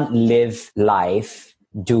 You can't live life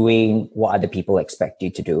doing what other people expect you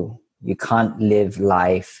to do. You can't live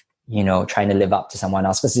life trying to live up to someone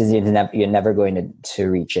else, because you're never going to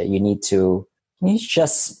reach it. You need to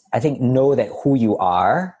just, I think, know that who you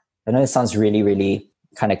are. I know it sounds really, really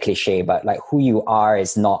kind of cliche, but like who you are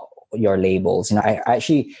is not your labels. I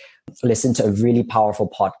actually listened to a really powerful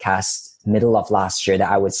podcast middle of last year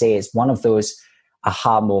that I would say is one of those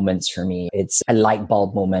aha moments for me. It's a light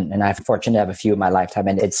bulb moment, and I'm fortunate to have a few in my lifetime.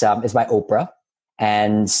 And it's by Oprah,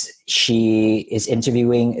 and she is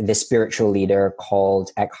interviewing this spiritual leader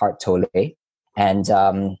called Eckhart Tolle, and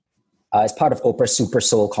it's part of Oprah's Super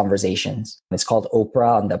Soul Conversations. It's called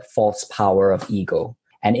Oprah on the False Power of Ego,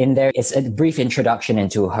 and in there it's a brief introduction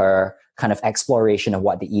into her kind of exploration of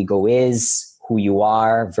what the ego is, who you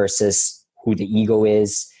are versus who the ego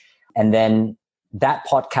is. And then that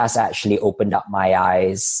podcast actually opened up my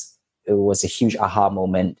eyes. It was a huge aha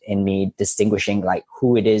moment in me distinguishing like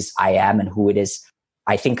who it is I am and who it is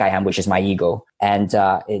I think I am, which is my ego. And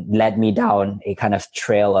it led me down a kind of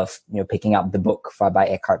trail of, picking up the book by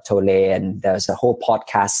Eckhart Tolle. And there's a whole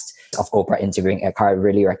podcast of Oprah interviewing Eckhart. I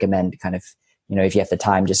really recommend kind of, if you have the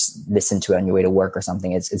time, just listen to it on your way to work or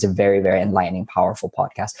something. It's a very, very enlightening, powerful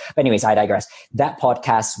podcast. But anyways, I digress. That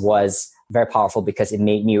podcast was very powerful because it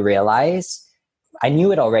made me realize, I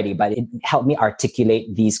knew it already, but it helped me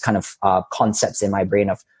articulate these kind of concepts in my brain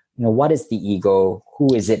of, what is the ego?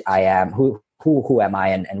 Who is it I am? Who am I?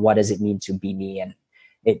 And what does it mean to be me? And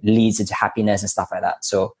it leads into happiness and stuff like that.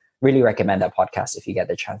 So really recommend that podcast if you get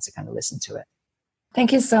the chance to kind of listen to it.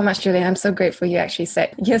 Thank you so much, Julian. I'm so grateful you actually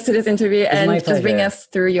said yes to this interview and just bring us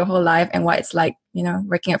through your whole life and what it's like,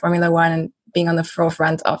 working at Formula One and being on the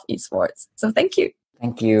forefront of esports. So thank you.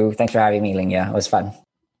 Thank you. Thanks for having me, Lingya. It was fun.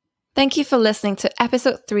 Thank you for listening to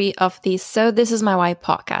episode 3 of the So This Is My Why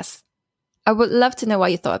podcast. I would love to know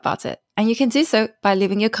what you thought about it. And you can do so by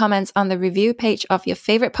leaving your comments on the review page of your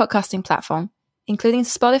favorite podcasting platform, including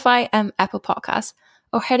Spotify and Apple Podcasts,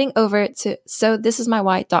 or heading over to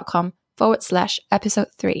sothisismywhy.com/episode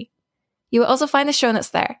 3. You will also find the show notes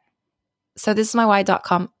there.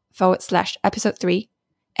 sothisismywhy.com/episode 3,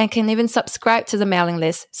 and can even subscribe to the mailing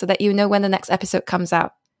list so that you know when the next episode comes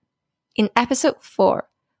out. In episode 4,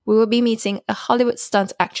 we will be meeting a Hollywood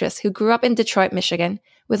stunt actress who grew up in Detroit, Michigan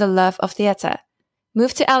with a love of theater,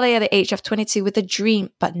 moved to LA at the age of 22 with a dream,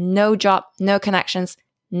 but no job, no connections,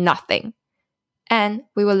 nothing. And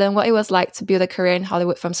we will learn what it was like to build a career in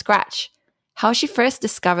Hollywood from scratch, how she first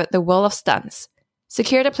discovered the world of stunts,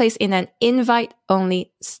 secured a place in an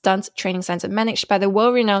invite-only stunt training center managed by the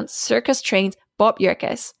world-renowned circus-trained Bob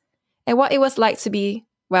Yerkes, and what it was like to be,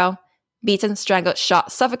 beaten, strangled,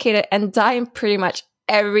 shot, suffocated, and die in pretty much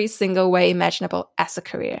every single way imaginable as a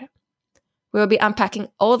career. We will be unpacking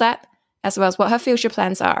all that, as well as what her future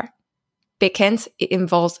plans are. Big hint, it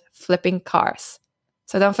involves flipping cars.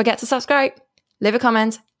 So don't forget to subscribe, leave a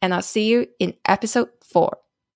comment, and I'll see you in episode 4.